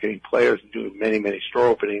just marketing players and doing many, many store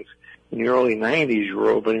openings. In the early 90s, you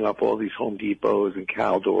were opening up all these Home Depots and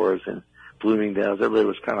Caldors and Bloomingdale's. Everybody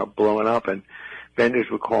was kind of blowing up, and vendors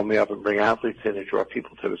would call me up and bring athletes in and draw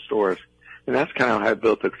people to the stores. And that's kind of how I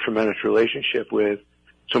built a tremendous relationship with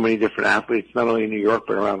so many different athletes, not only in New York,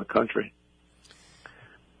 but around the country.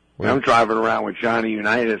 Right. I'm driving around with Johnny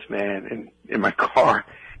Unitas, man, in my car,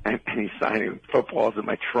 and he's signing footballs in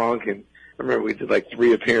my trunk. And I remember we did like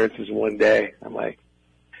 3 appearances in one day. I'm like,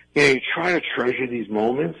 you know, you try to treasure these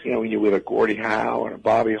moments, you know, when you're with a Gordie Howe and a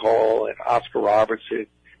Bobby Hall and Oscar Robertson.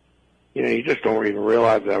 You know, you just don't even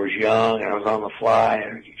realize that I was young and I was on the fly,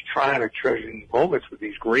 and you're trying to treasure these moments with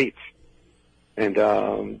these greats. And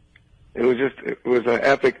it was an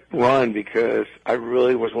epic run, because I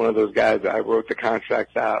really was one of those guys that I wrote the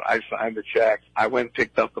contracts out, I signed the checks, I went and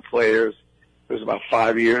picked up the players. There was about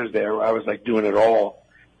 5 years there where I was like doing it all,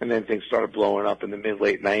 and then things started blowing up in the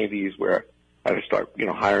mid-late 90s where I had to start, you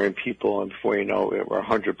know, hiring people, and before you know it, we're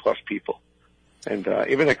 100+ people. And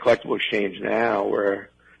even at Collectible Exchange now, where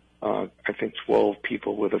I think 12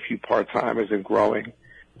 people with a few part-timers and growing,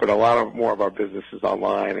 but a lot more of our business is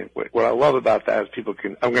online. And what I love about that is people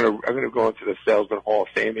can, I'm going to go into the Salesman Hall of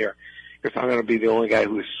Fame here, because I'm going to be the only guy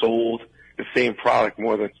who has sold the same product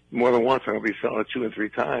more than once. I'm going to be selling it 2 and 3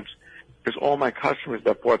 times, because all my customers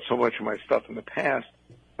that bought so much of my stuff in the past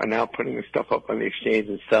are now putting the stuff up on the exchange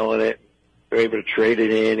and selling it. They're able to trade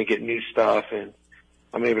it in and get new stuff, and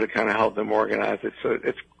I'm able to kind of help them organize it. So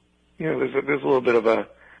it's, you know, there's a little bit of a,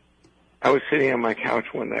 I was sitting on my couch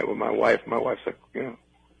one night with my wife. My wife's like, you know,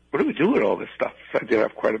 what do we do with all this stuff? So I did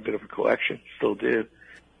have quite a bit of a collection, still did.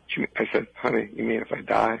 I said, honey, you mean if I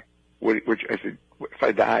die? I said, if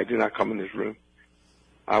I die, do not come in this room.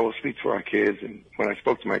 I will speak to our kids. And when I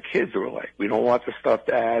spoke to my kids, they were like, we don't want the stuff,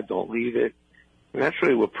 Dad, don't leave it. And that's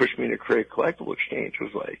really what pushed me to create Collectible Exchange,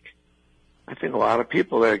 was like, I think a lot of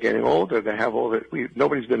people that are getting older, that have all that,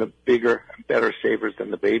 nobody's been a bigger, better savers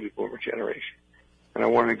than the baby boomer generation. And I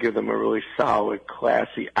wanted to give them a really solid,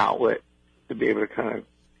 classy outlet to be able to kind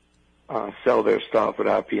of sell their stuff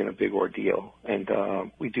without being a big ordeal. And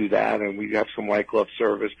we do that, and we have some white glove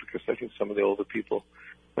service, because I think some of the older people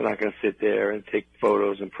are not going to sit there and take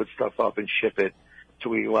photos and put stuff up and ship it. So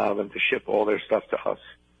we allow them to ship all their stuff to us,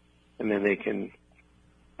 and then they can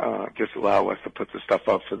just allow us to put the stuff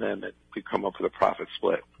up for them, and we come up with a profit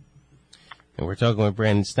split. And we're talking with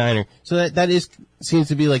Brandon Steiner. So that seems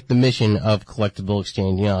to be like the mission of Collectible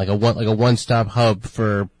Exchange, you know, like a one-stop hub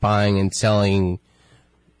for buying and selling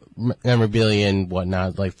memorabilia and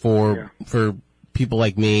whatnot, like for people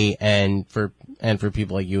like me and for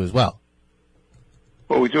people like you as well.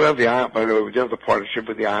 Well, we do have by the way, we do have the partnership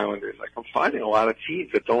with the Islanders. Like, I'm finding a lot of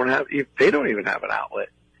teams that they don't even have an outlet.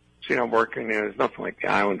 So, you know, I'm working there. There's nothing like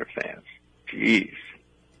the Islander fans. Jeez.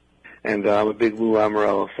 And I'm a big Lou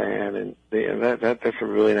Lamoriello fan, and that's a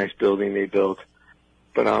really nice building they built.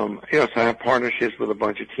 But you know, so I have partnerships with a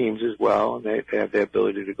bunch of teams as well, and they have the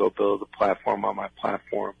ability to go build a platform on my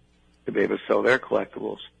platform to be able to sell their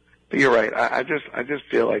collectibles. But you're right. I just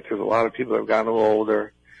feel like there's a lot of people that have gotten a little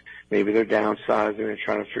older. Maybe they're downsizing and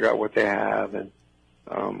trying to figure out what they have, and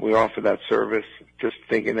we offer that service. Just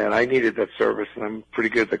thinking that I needed that service, and I'm pretty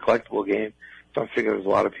good at the collectible game, so I'm thinking there's a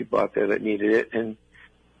lot of people out there that needed it. And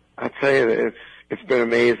I tell you that it's been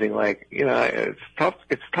amazing. Like, you know, it's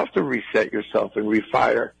tough to reset yourself and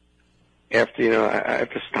refire after, you know,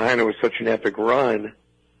 after Steiner was such an epic run,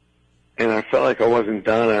 and I felt like I wasn't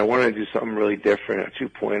done, and I wanted to do something really different at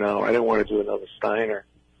 2.0. I didn't want to do another Steiner.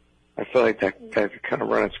 I felt like that kind of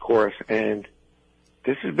run its course, and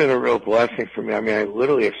this has been a real blessing for me. I mean, I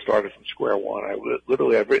literally have started from square one.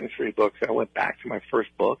 I've written 3 books, and I went back to my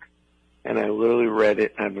first book, and I literally read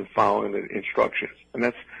it, and I've been following the instructions. And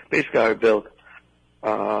that's basically how I built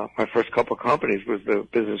my first couple of companies, was the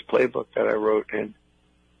business playbook that I wrote. And,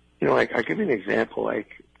 you know, like, I'll give you an example. Like,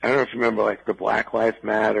 I don't know if you remember, like, the Black Lives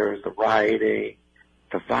Matters, the rioting,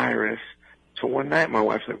 the virus. So one night my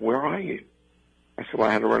wife's like, where are you? I said, well,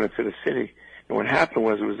 I had to run into the city. And what happened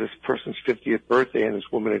was, it was this person's 50th birthday, and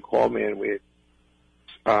this woman had called me, and we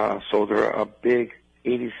had sold her a big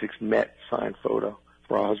 86 Met signed photo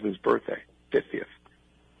for her husband's birthday, 50th.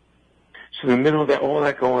 So in the middle of that, all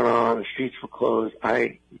that going on, the streets were closed.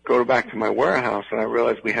 I go back to my warehouse, and I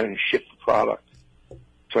realized we hadn't shipped the product.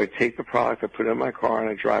 So I take the product, I put it in my car, and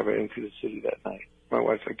I drive it into the city that night. My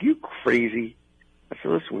wife's like, "You crazy?" I said,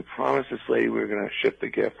 "Listen, we promised this lady we were going to ship the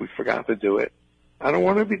gift. We forgot to do it. I don't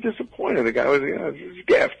want her to be disappointed. The guy was, it's a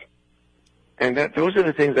gift." And those are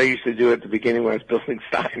the things I used to do at the beginning when I was building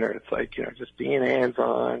Steiner. It's like, just being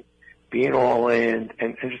hands-on, being all in,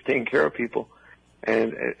 and just taking care of people.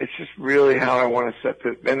 And it's just really how I want to set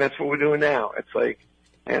and that's what we're doing now. It's like,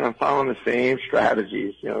 and I'm following the same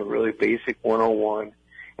strategies, really basic 101.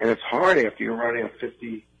 And it's hard after you're running a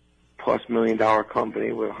 $50+ million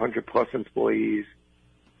company with 100+ employees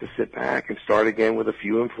to sit back and start again with a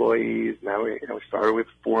few employees. Now we started with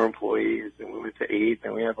 4 employees, and we went to 8,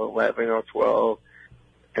 and we have 11 or 12.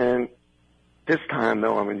 And this time,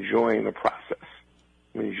 though, I'm enjoying the process.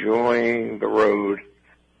 I'm enjoying the road.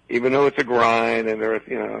 Even though it's a grind, and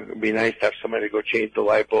it'd be nice to have somebody go change the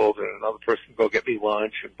light bulb and another person go get me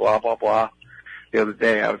lunch and blah, blah, blah. The other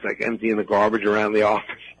day, I was like emptying the garbage around the office.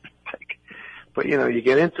 But you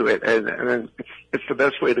get into it, and then it's the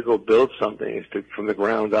best way to go build something is to, from the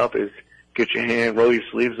ground up, is get your hand, roll your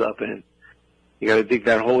sleeves up, and you got to dig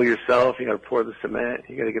that hole yourself. You got to pour the cement.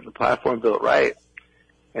 You got to get the platform built right.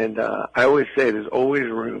 And I always say there's always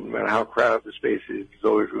room, no matter how crowded the space is. There's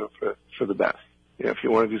always room for the best. If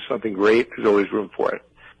you want to do something great, there's always room for it.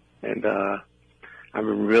 And I've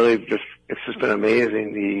been really it's just been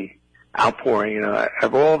amazing, the outpouring. I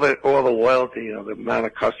have all the loyalty, the amount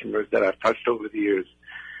of customers that I've touched over the years.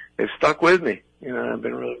 They've stuck with me. I've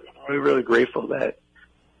been really, really, really grateful to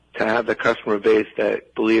have the customer base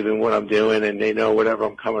that believe in what I'm doing, and they know whatever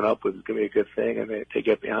I'm coming up with is going to be a good thing, and they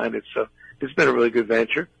get behind it. So it's been a really good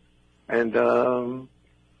venture. And,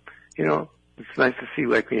 it's nice to see,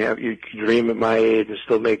 like, you can dream at my age and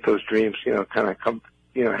still make those dreams, kind of come,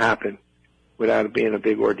 happen without it being a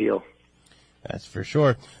big ordeal. That's for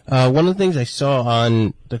sure. One of the things I saw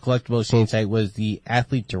on the Collectible Exchange site was the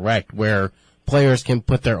Athlete Direct, where players can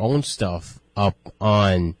put their own stuff up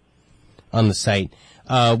on the site.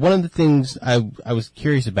 One of the things I was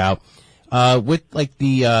curious about, with like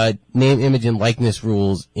the name, image, and likeness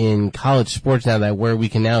rules in college sports now, that where we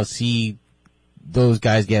can now see those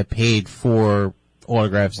guys get paid for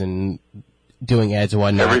autographs and doing ads and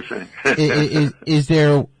whatnot. Everything. is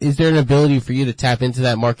there an ability for you to tap into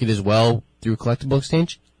that market as well through Collectible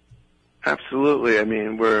Exchange? Absolutely. I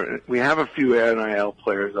mean, we have a few NIL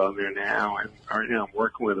players on there now, and I'm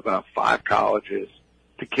working with about 5 colleges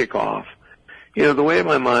to kick off. The way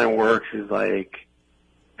my mind works is like,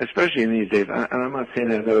 especially in these days, and I'm not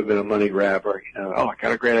saying I've never been a money grabber. I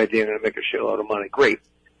got a great idea, I'm going to make a shitload of money. Great.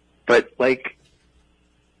 But like,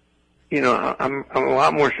 I'm a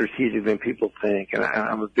lot more strategic than people think, and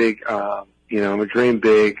I'm a big, I'm a dream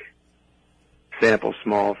big, sample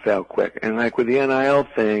small, fail quick. And like with the NIL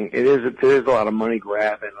thing, there is a lot of money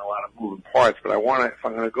grabbing and a lot of moving parts, but if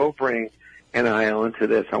I'm going to go bring NIL into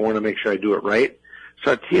this, I want to make sure I do it right.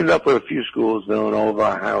 So I teamed up with a few schools, Villanova,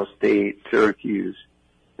 Ohio State, Syracuse,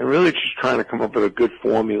 and really just trying to come up with a good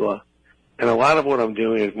formula. And a lot of what I'm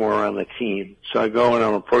doing is more around the team. So I go and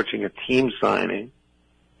I'm approaching a team signing,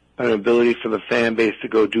 an ability for the fan base to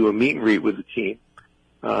go do a meet and greet with the team.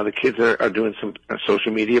 The kids are doing some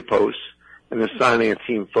social media posts, and they're signing a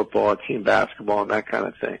team football, a team basketball, and that kind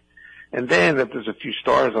of thing. And then if there's a few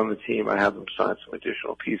stars on the team, I have them sign some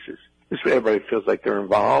additional pieces. This way everybody feels like they're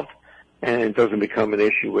involved, and it doesn't become an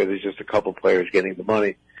issue where there's just a couple players getting the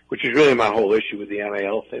money, which is really my whole issue with the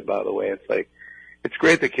NIL thing, by the way. It's like, it's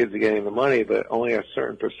great that kids are getting the money, but only a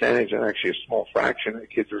certain percentage, and actually a small fraction of the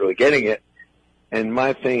kids are really getting it. And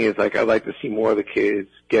my thing is, like, I'd like to see more of the kids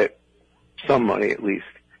get some money at least.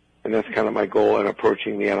 And that's kind of my goal in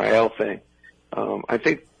approaching the NIL thing. I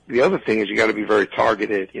think the other thing is you got to be very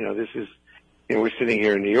targeted. This is, we're sitting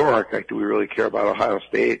here in New York. Like, do we really care about Ohio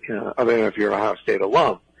State? Other than if you're an Ohio State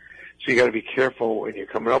alum. So you got to be careful when you're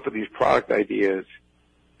coming up with these product ideas.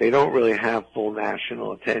 They don't really have full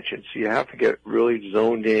national attention. So you have to get really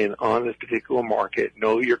zoned in on this particular market,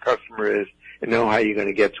 know who your customer is, and know how you're going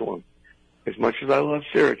to get to them. As much as I love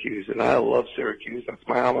Syracuse, and I love Syracuse, that's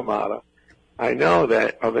my alma mater, I know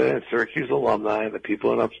that other than Syracuse alumni and the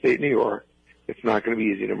people in upstate New York, it's not going to be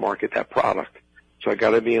easy to market that product. So I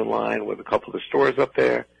got to be in line with a couple of the stores up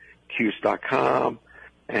there, Cuse.com,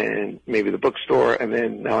 and maybe the bookstore, and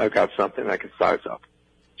then now I've got something I can size up.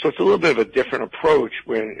 So it's a little bit of a different approach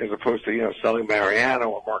as opposed to, selling Mariano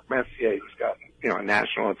or Mark Messier, who's got, a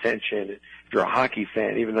national attention. If you're a hockey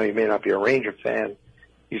fan, even though you may not be a Ranger fan,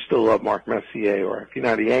 you still love Mark Messier, or if you're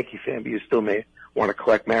not a Yankee fan, but you still may want to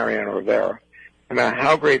collect Mariano Rivera. no matter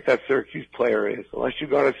how great that Syracuse player is, unless you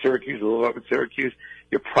go to Syracuse or live up in Syracuse,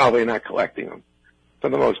 you're probably not collecting them for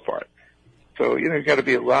the most part. So, you've got to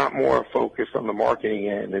be a lot more focused on the marketing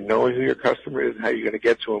end and knowing who your customer is and how you're going to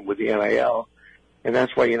get to them with the NIL. And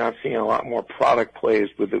that's why you're not seeing a lot more product plays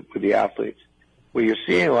with the athletes. Where you're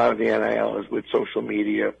seeing a lot of the NIL is with social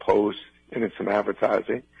media posts and in some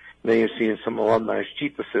advertising. And then you're seeing some alumni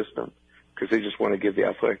cheat the system because they just want to give the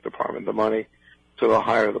athletic department the money. So they'll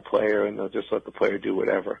hire the player and they'll just let the player do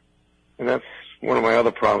whatever. And that's one of my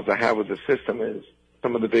other problems I have with the system is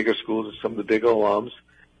some of the bigger schools and some of the bigger alums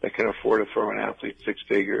that can afford to throw an athlete 6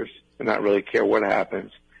 figures and not really care what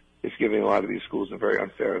happens is giving a lot of these schools a very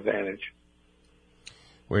unfair advantage.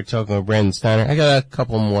 We're talking with Brandon Steiner. I got a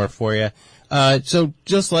couple more for you. So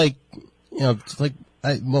just like,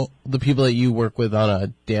 the people that you work with on a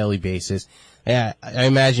daily basis, I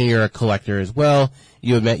imagine you're a collector as well.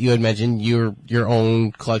 You had mentioned your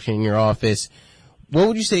own collection in your office. What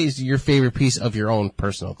would you say is your favorite piece of your own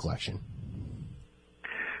personal collection?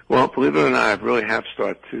 Well, believe it or not, I really have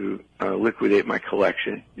started to liquidate my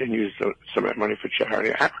collection and use some of that money for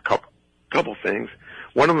charity. I have a couple things.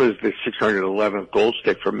 One of them is the 611th gold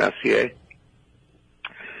stick for Messier.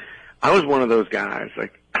 I was one of those guys,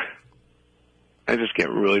 I just get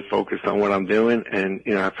really focused on what I'm doing, and,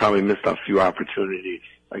 I probably missed a few opportunities.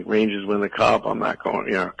 Like Rangers win the cup, I'm not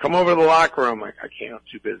going, come over to the locker room. I can't, I'm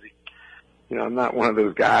too busy. I'm not one of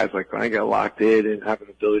those guys, when I get locked in and have an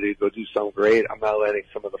ability to go do something great, I'm not letting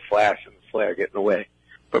some of the flash and the flair get in the way.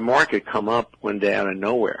 But Mark had come up one day out of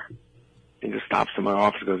nowhere and just stops in my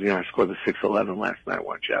office and goes, I scored the 611 last night.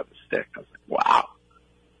 Why don't you have the stick? I was like, wow.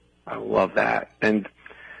 I love that. And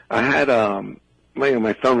I had,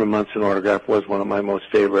 my Thurman Munson autograph was one of my most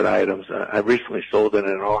favorite items. I recently sold it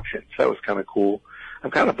at an auction, so that was kind of cool.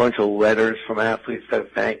 I've got a bunch of letters from athletes that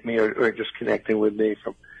have thanked me or just connecting with me,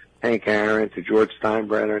 from Hank Aaron to George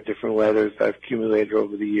Steinbrenner, different letters that I've accumulated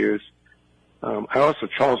over the years. I also,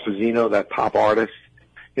 Charles Fazzino, that pop artist,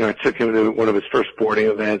 I took him to one of his first sporting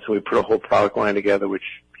events, and we put a whole product line together, which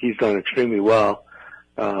he's done extremely well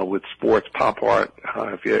with sports pop art.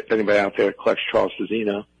 If anybody out there collects Charles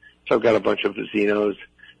Fazzino. So I've got a bunch of Fazzinos.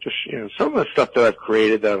 Just, some of the stuff that I've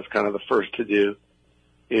created that I was kind of the first to do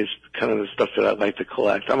is kind of the stuff that I'd like to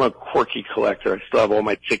collect. I'm a quirky collector. I still have all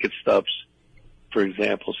my ticket stubs, for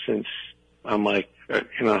example, since I'm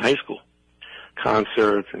high school.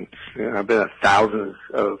 Concerts, and I've been at thousands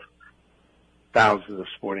of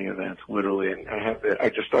sporting events, literally, and I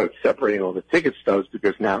just started separating all the ticket stubs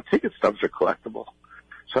because now ticket stubs are collectible.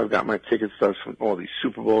 So I've got my ticket stubs from all these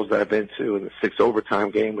Super Bowls that I've been to, and the 6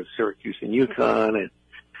 overtime game with Syracuse and UConn,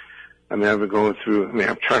 and I've been going through.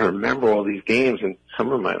 I'm trying to remember all these games, and some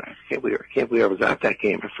of them I can't believe I was at that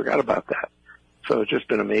game. I forgot about that. So it's just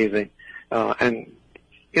been amazing. And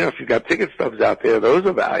if you've got ticket stubs out there, those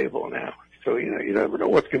are valuable now. So you never know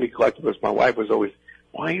what's going to be collectible. My wife was always,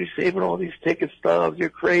 "Why are you saving all these ticket stubs? You're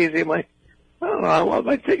crazy." I'm like, "I don't know. I love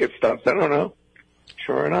my ticket stubs. I don't know."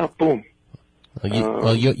 Sure enough, boom.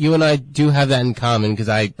 Well, you and I do have that in common because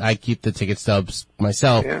I keep the ticket stubs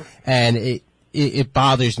myself, yeah. And it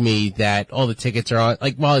bothers me that all the tickets are on.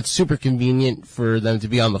 While it's super convenient for them to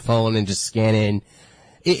be on the phone and just scan in,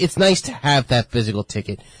 it's nice to have that physical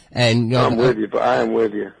ticket. And I'm with you, but I am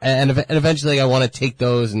with you. And eventually, I want to take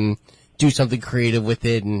those and do something creative with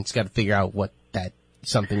it, and it's got to figure out what that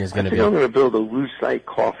something is going to be. I'm going to build a lucite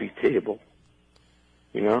coffee table,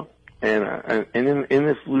 and in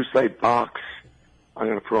this lucite box, I'm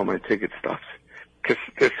going to put all my ticket stubs because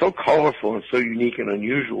they're so colorful and so unique and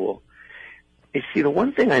unusual. You see, the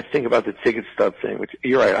one thing I think about the ticket stub thing, which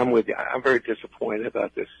you're right, I'm with you. I'm very disappointed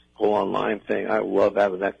about this whole online thing. I love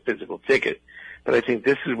having that physical ticket, but I think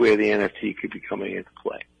this is where the NFT could be coming into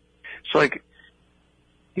play. So,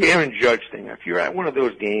 the Aaron Judge thing. If you're at one of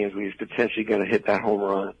those games where he's potentially going to hit that home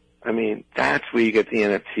run, that's where you get the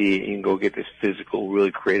NFT and you can go get this physical,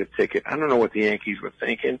 really creative ticket. I don't know what the Yankees were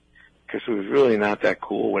thinking, because it was really not that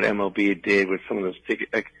cool what MLB did with some of those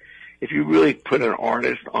tickets. If you really put an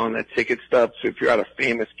artist on that ticket stub, so if you're at a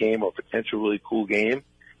famous game or a potential really cool game,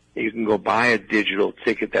 you can go buy a digital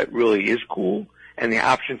ticket that really is cool, and the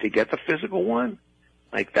option to get the physical one,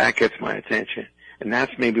 that gets my attention. And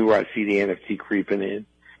that's maybe where I see the NFT creeping in.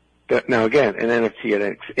 But now again, an NFT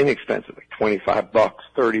at inexpensive, $25,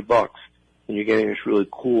 $30, and you're getting this really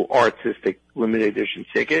cool artistic limited edition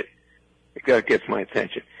ticket, that gets my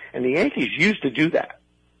attention. And the Yankees used to do that.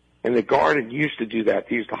 And the Garden used to do that.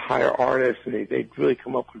 They used to hire artists, and they'd really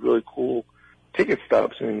come up with really cool ticket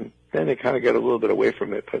stubs, and then they kind of get a little bit away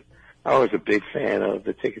from it. But I was a big fan of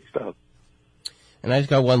the ticket stub. And I just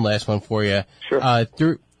got one last one for you. Sure.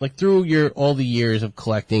 Through all the years of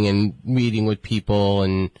collecting and meeting with people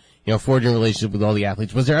and, forging relationships with all the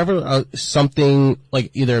athletes, was there ever something like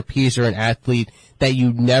either a piece or an athlete that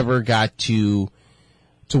you never got to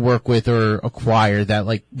work with or acquire that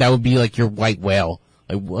would be like your white whale?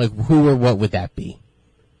 Like who or what would that be?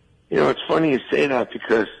 It's funny you say that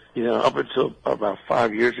because, up until about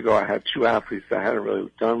 5 years ago, I had two athletes that I hadn't really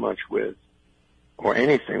done much with or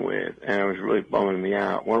anything with, and it was really bumming me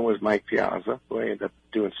out. One was Mike Piazza, who I ended up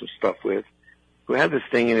doing some stuff with, who had this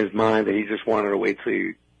thing in his mind that he just wanted to wait till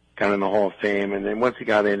he got in the Hall of Fame, and then once he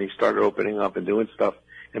got in, he started opening up and doing stuff,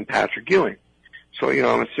 and Patrick Ewing. So,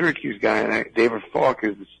 I'm a Syracuse guy, and David Falk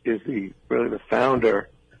is really the founder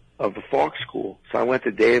of the Falk School. So I went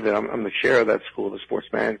to David. I'm the chair of that school, the sports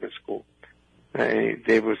management school. And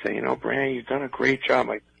David was saying, Brandon, you've done a great job. I'm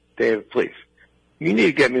like, David, please, you need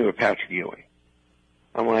to get me with Patrick Ewing.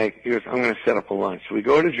 I'm like, he goes, I'm going to set up a lunch. So we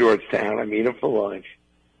go to Georgetown. I meet him for lunch.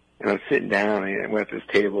 And I'm sitting down, and we're at this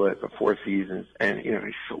table at the Four Seasons, and,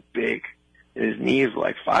 he's so big. And his knees were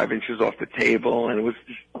like 5 inches off the table, and it was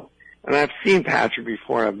just, and I've seen Patrick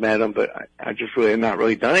before, I've met him, but I just really have not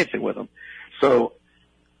really done anything with him. So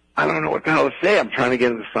I don't know what the hell to say. I'm trying to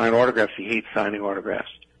get him to sign autographs. He hates signing autographs.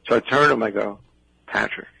 So I turn to him, I go,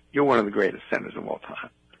 Patrick, you're one of the greatest centers of all time,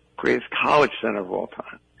 greatest college center of all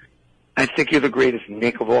time. I think you're the greatest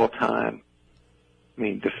Knick of all time. I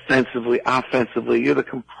mean, defensively, offensively, you're the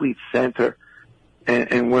complete center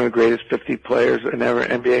and one of the greatest 50 players in ever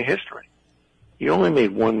NBA history. You only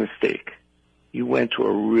made one mistake. You went to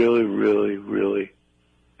a really, really, really,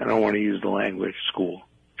 I don't want to use the language, school,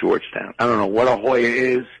 Georgetown. I don't know what a Hoya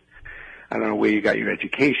is. I don't know where you got your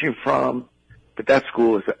education from, but that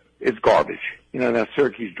school is garbage. Now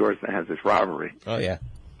Syracuse Georgetown has this rivalry. Oh, yeah.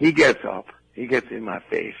 He gets up. He gets in my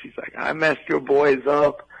face. He's like, I messed your boys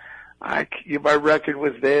up. My record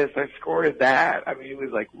was this. I scored that. I mean, he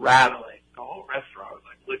was like rattling. The whole restaurant was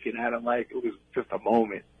like looking at him like it was just a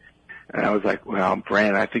moment. And I was like, well,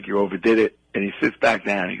 Brandon, I think you overdid it. And he sits back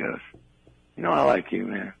down. He goes, I like you,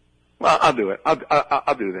 man. Well, I'll do it.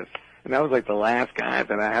 I'll do this. And that was like the last guy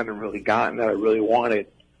that I hadn't really gotten that I really wanted.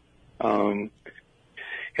 And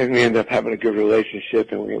we ended up having a good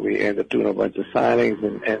relationship, and we ended up doing a bunch of signings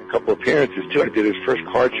and a couple appearances too. I did his first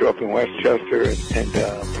card show up in Westchester, and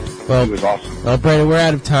it was awesome. Well, Brandon, we're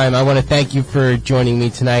out of time. I want to thank you for joining me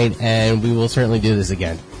tonight, and we will certainly do this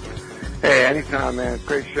again. Hey, anytime, man.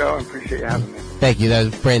 Great show, and appreciate you having me. Thank you. That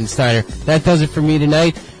was Brandon Steiner. That does it for me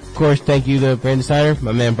tonight. Of course, thank you to Brandon Steiner,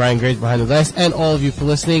 my man Brian Graves behind the glass, and all of you for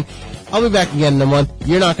listening. I'll be back again in a month.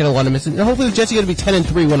 You're not going to want to miss it. And hopefully the Jets are going to be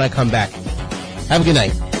 10-3 when I come back. Have a good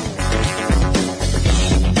night.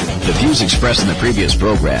 The views expressed in the previous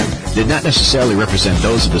program did not necessarily represent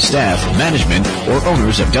those of the staff, management, or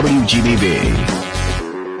owners of WGBB.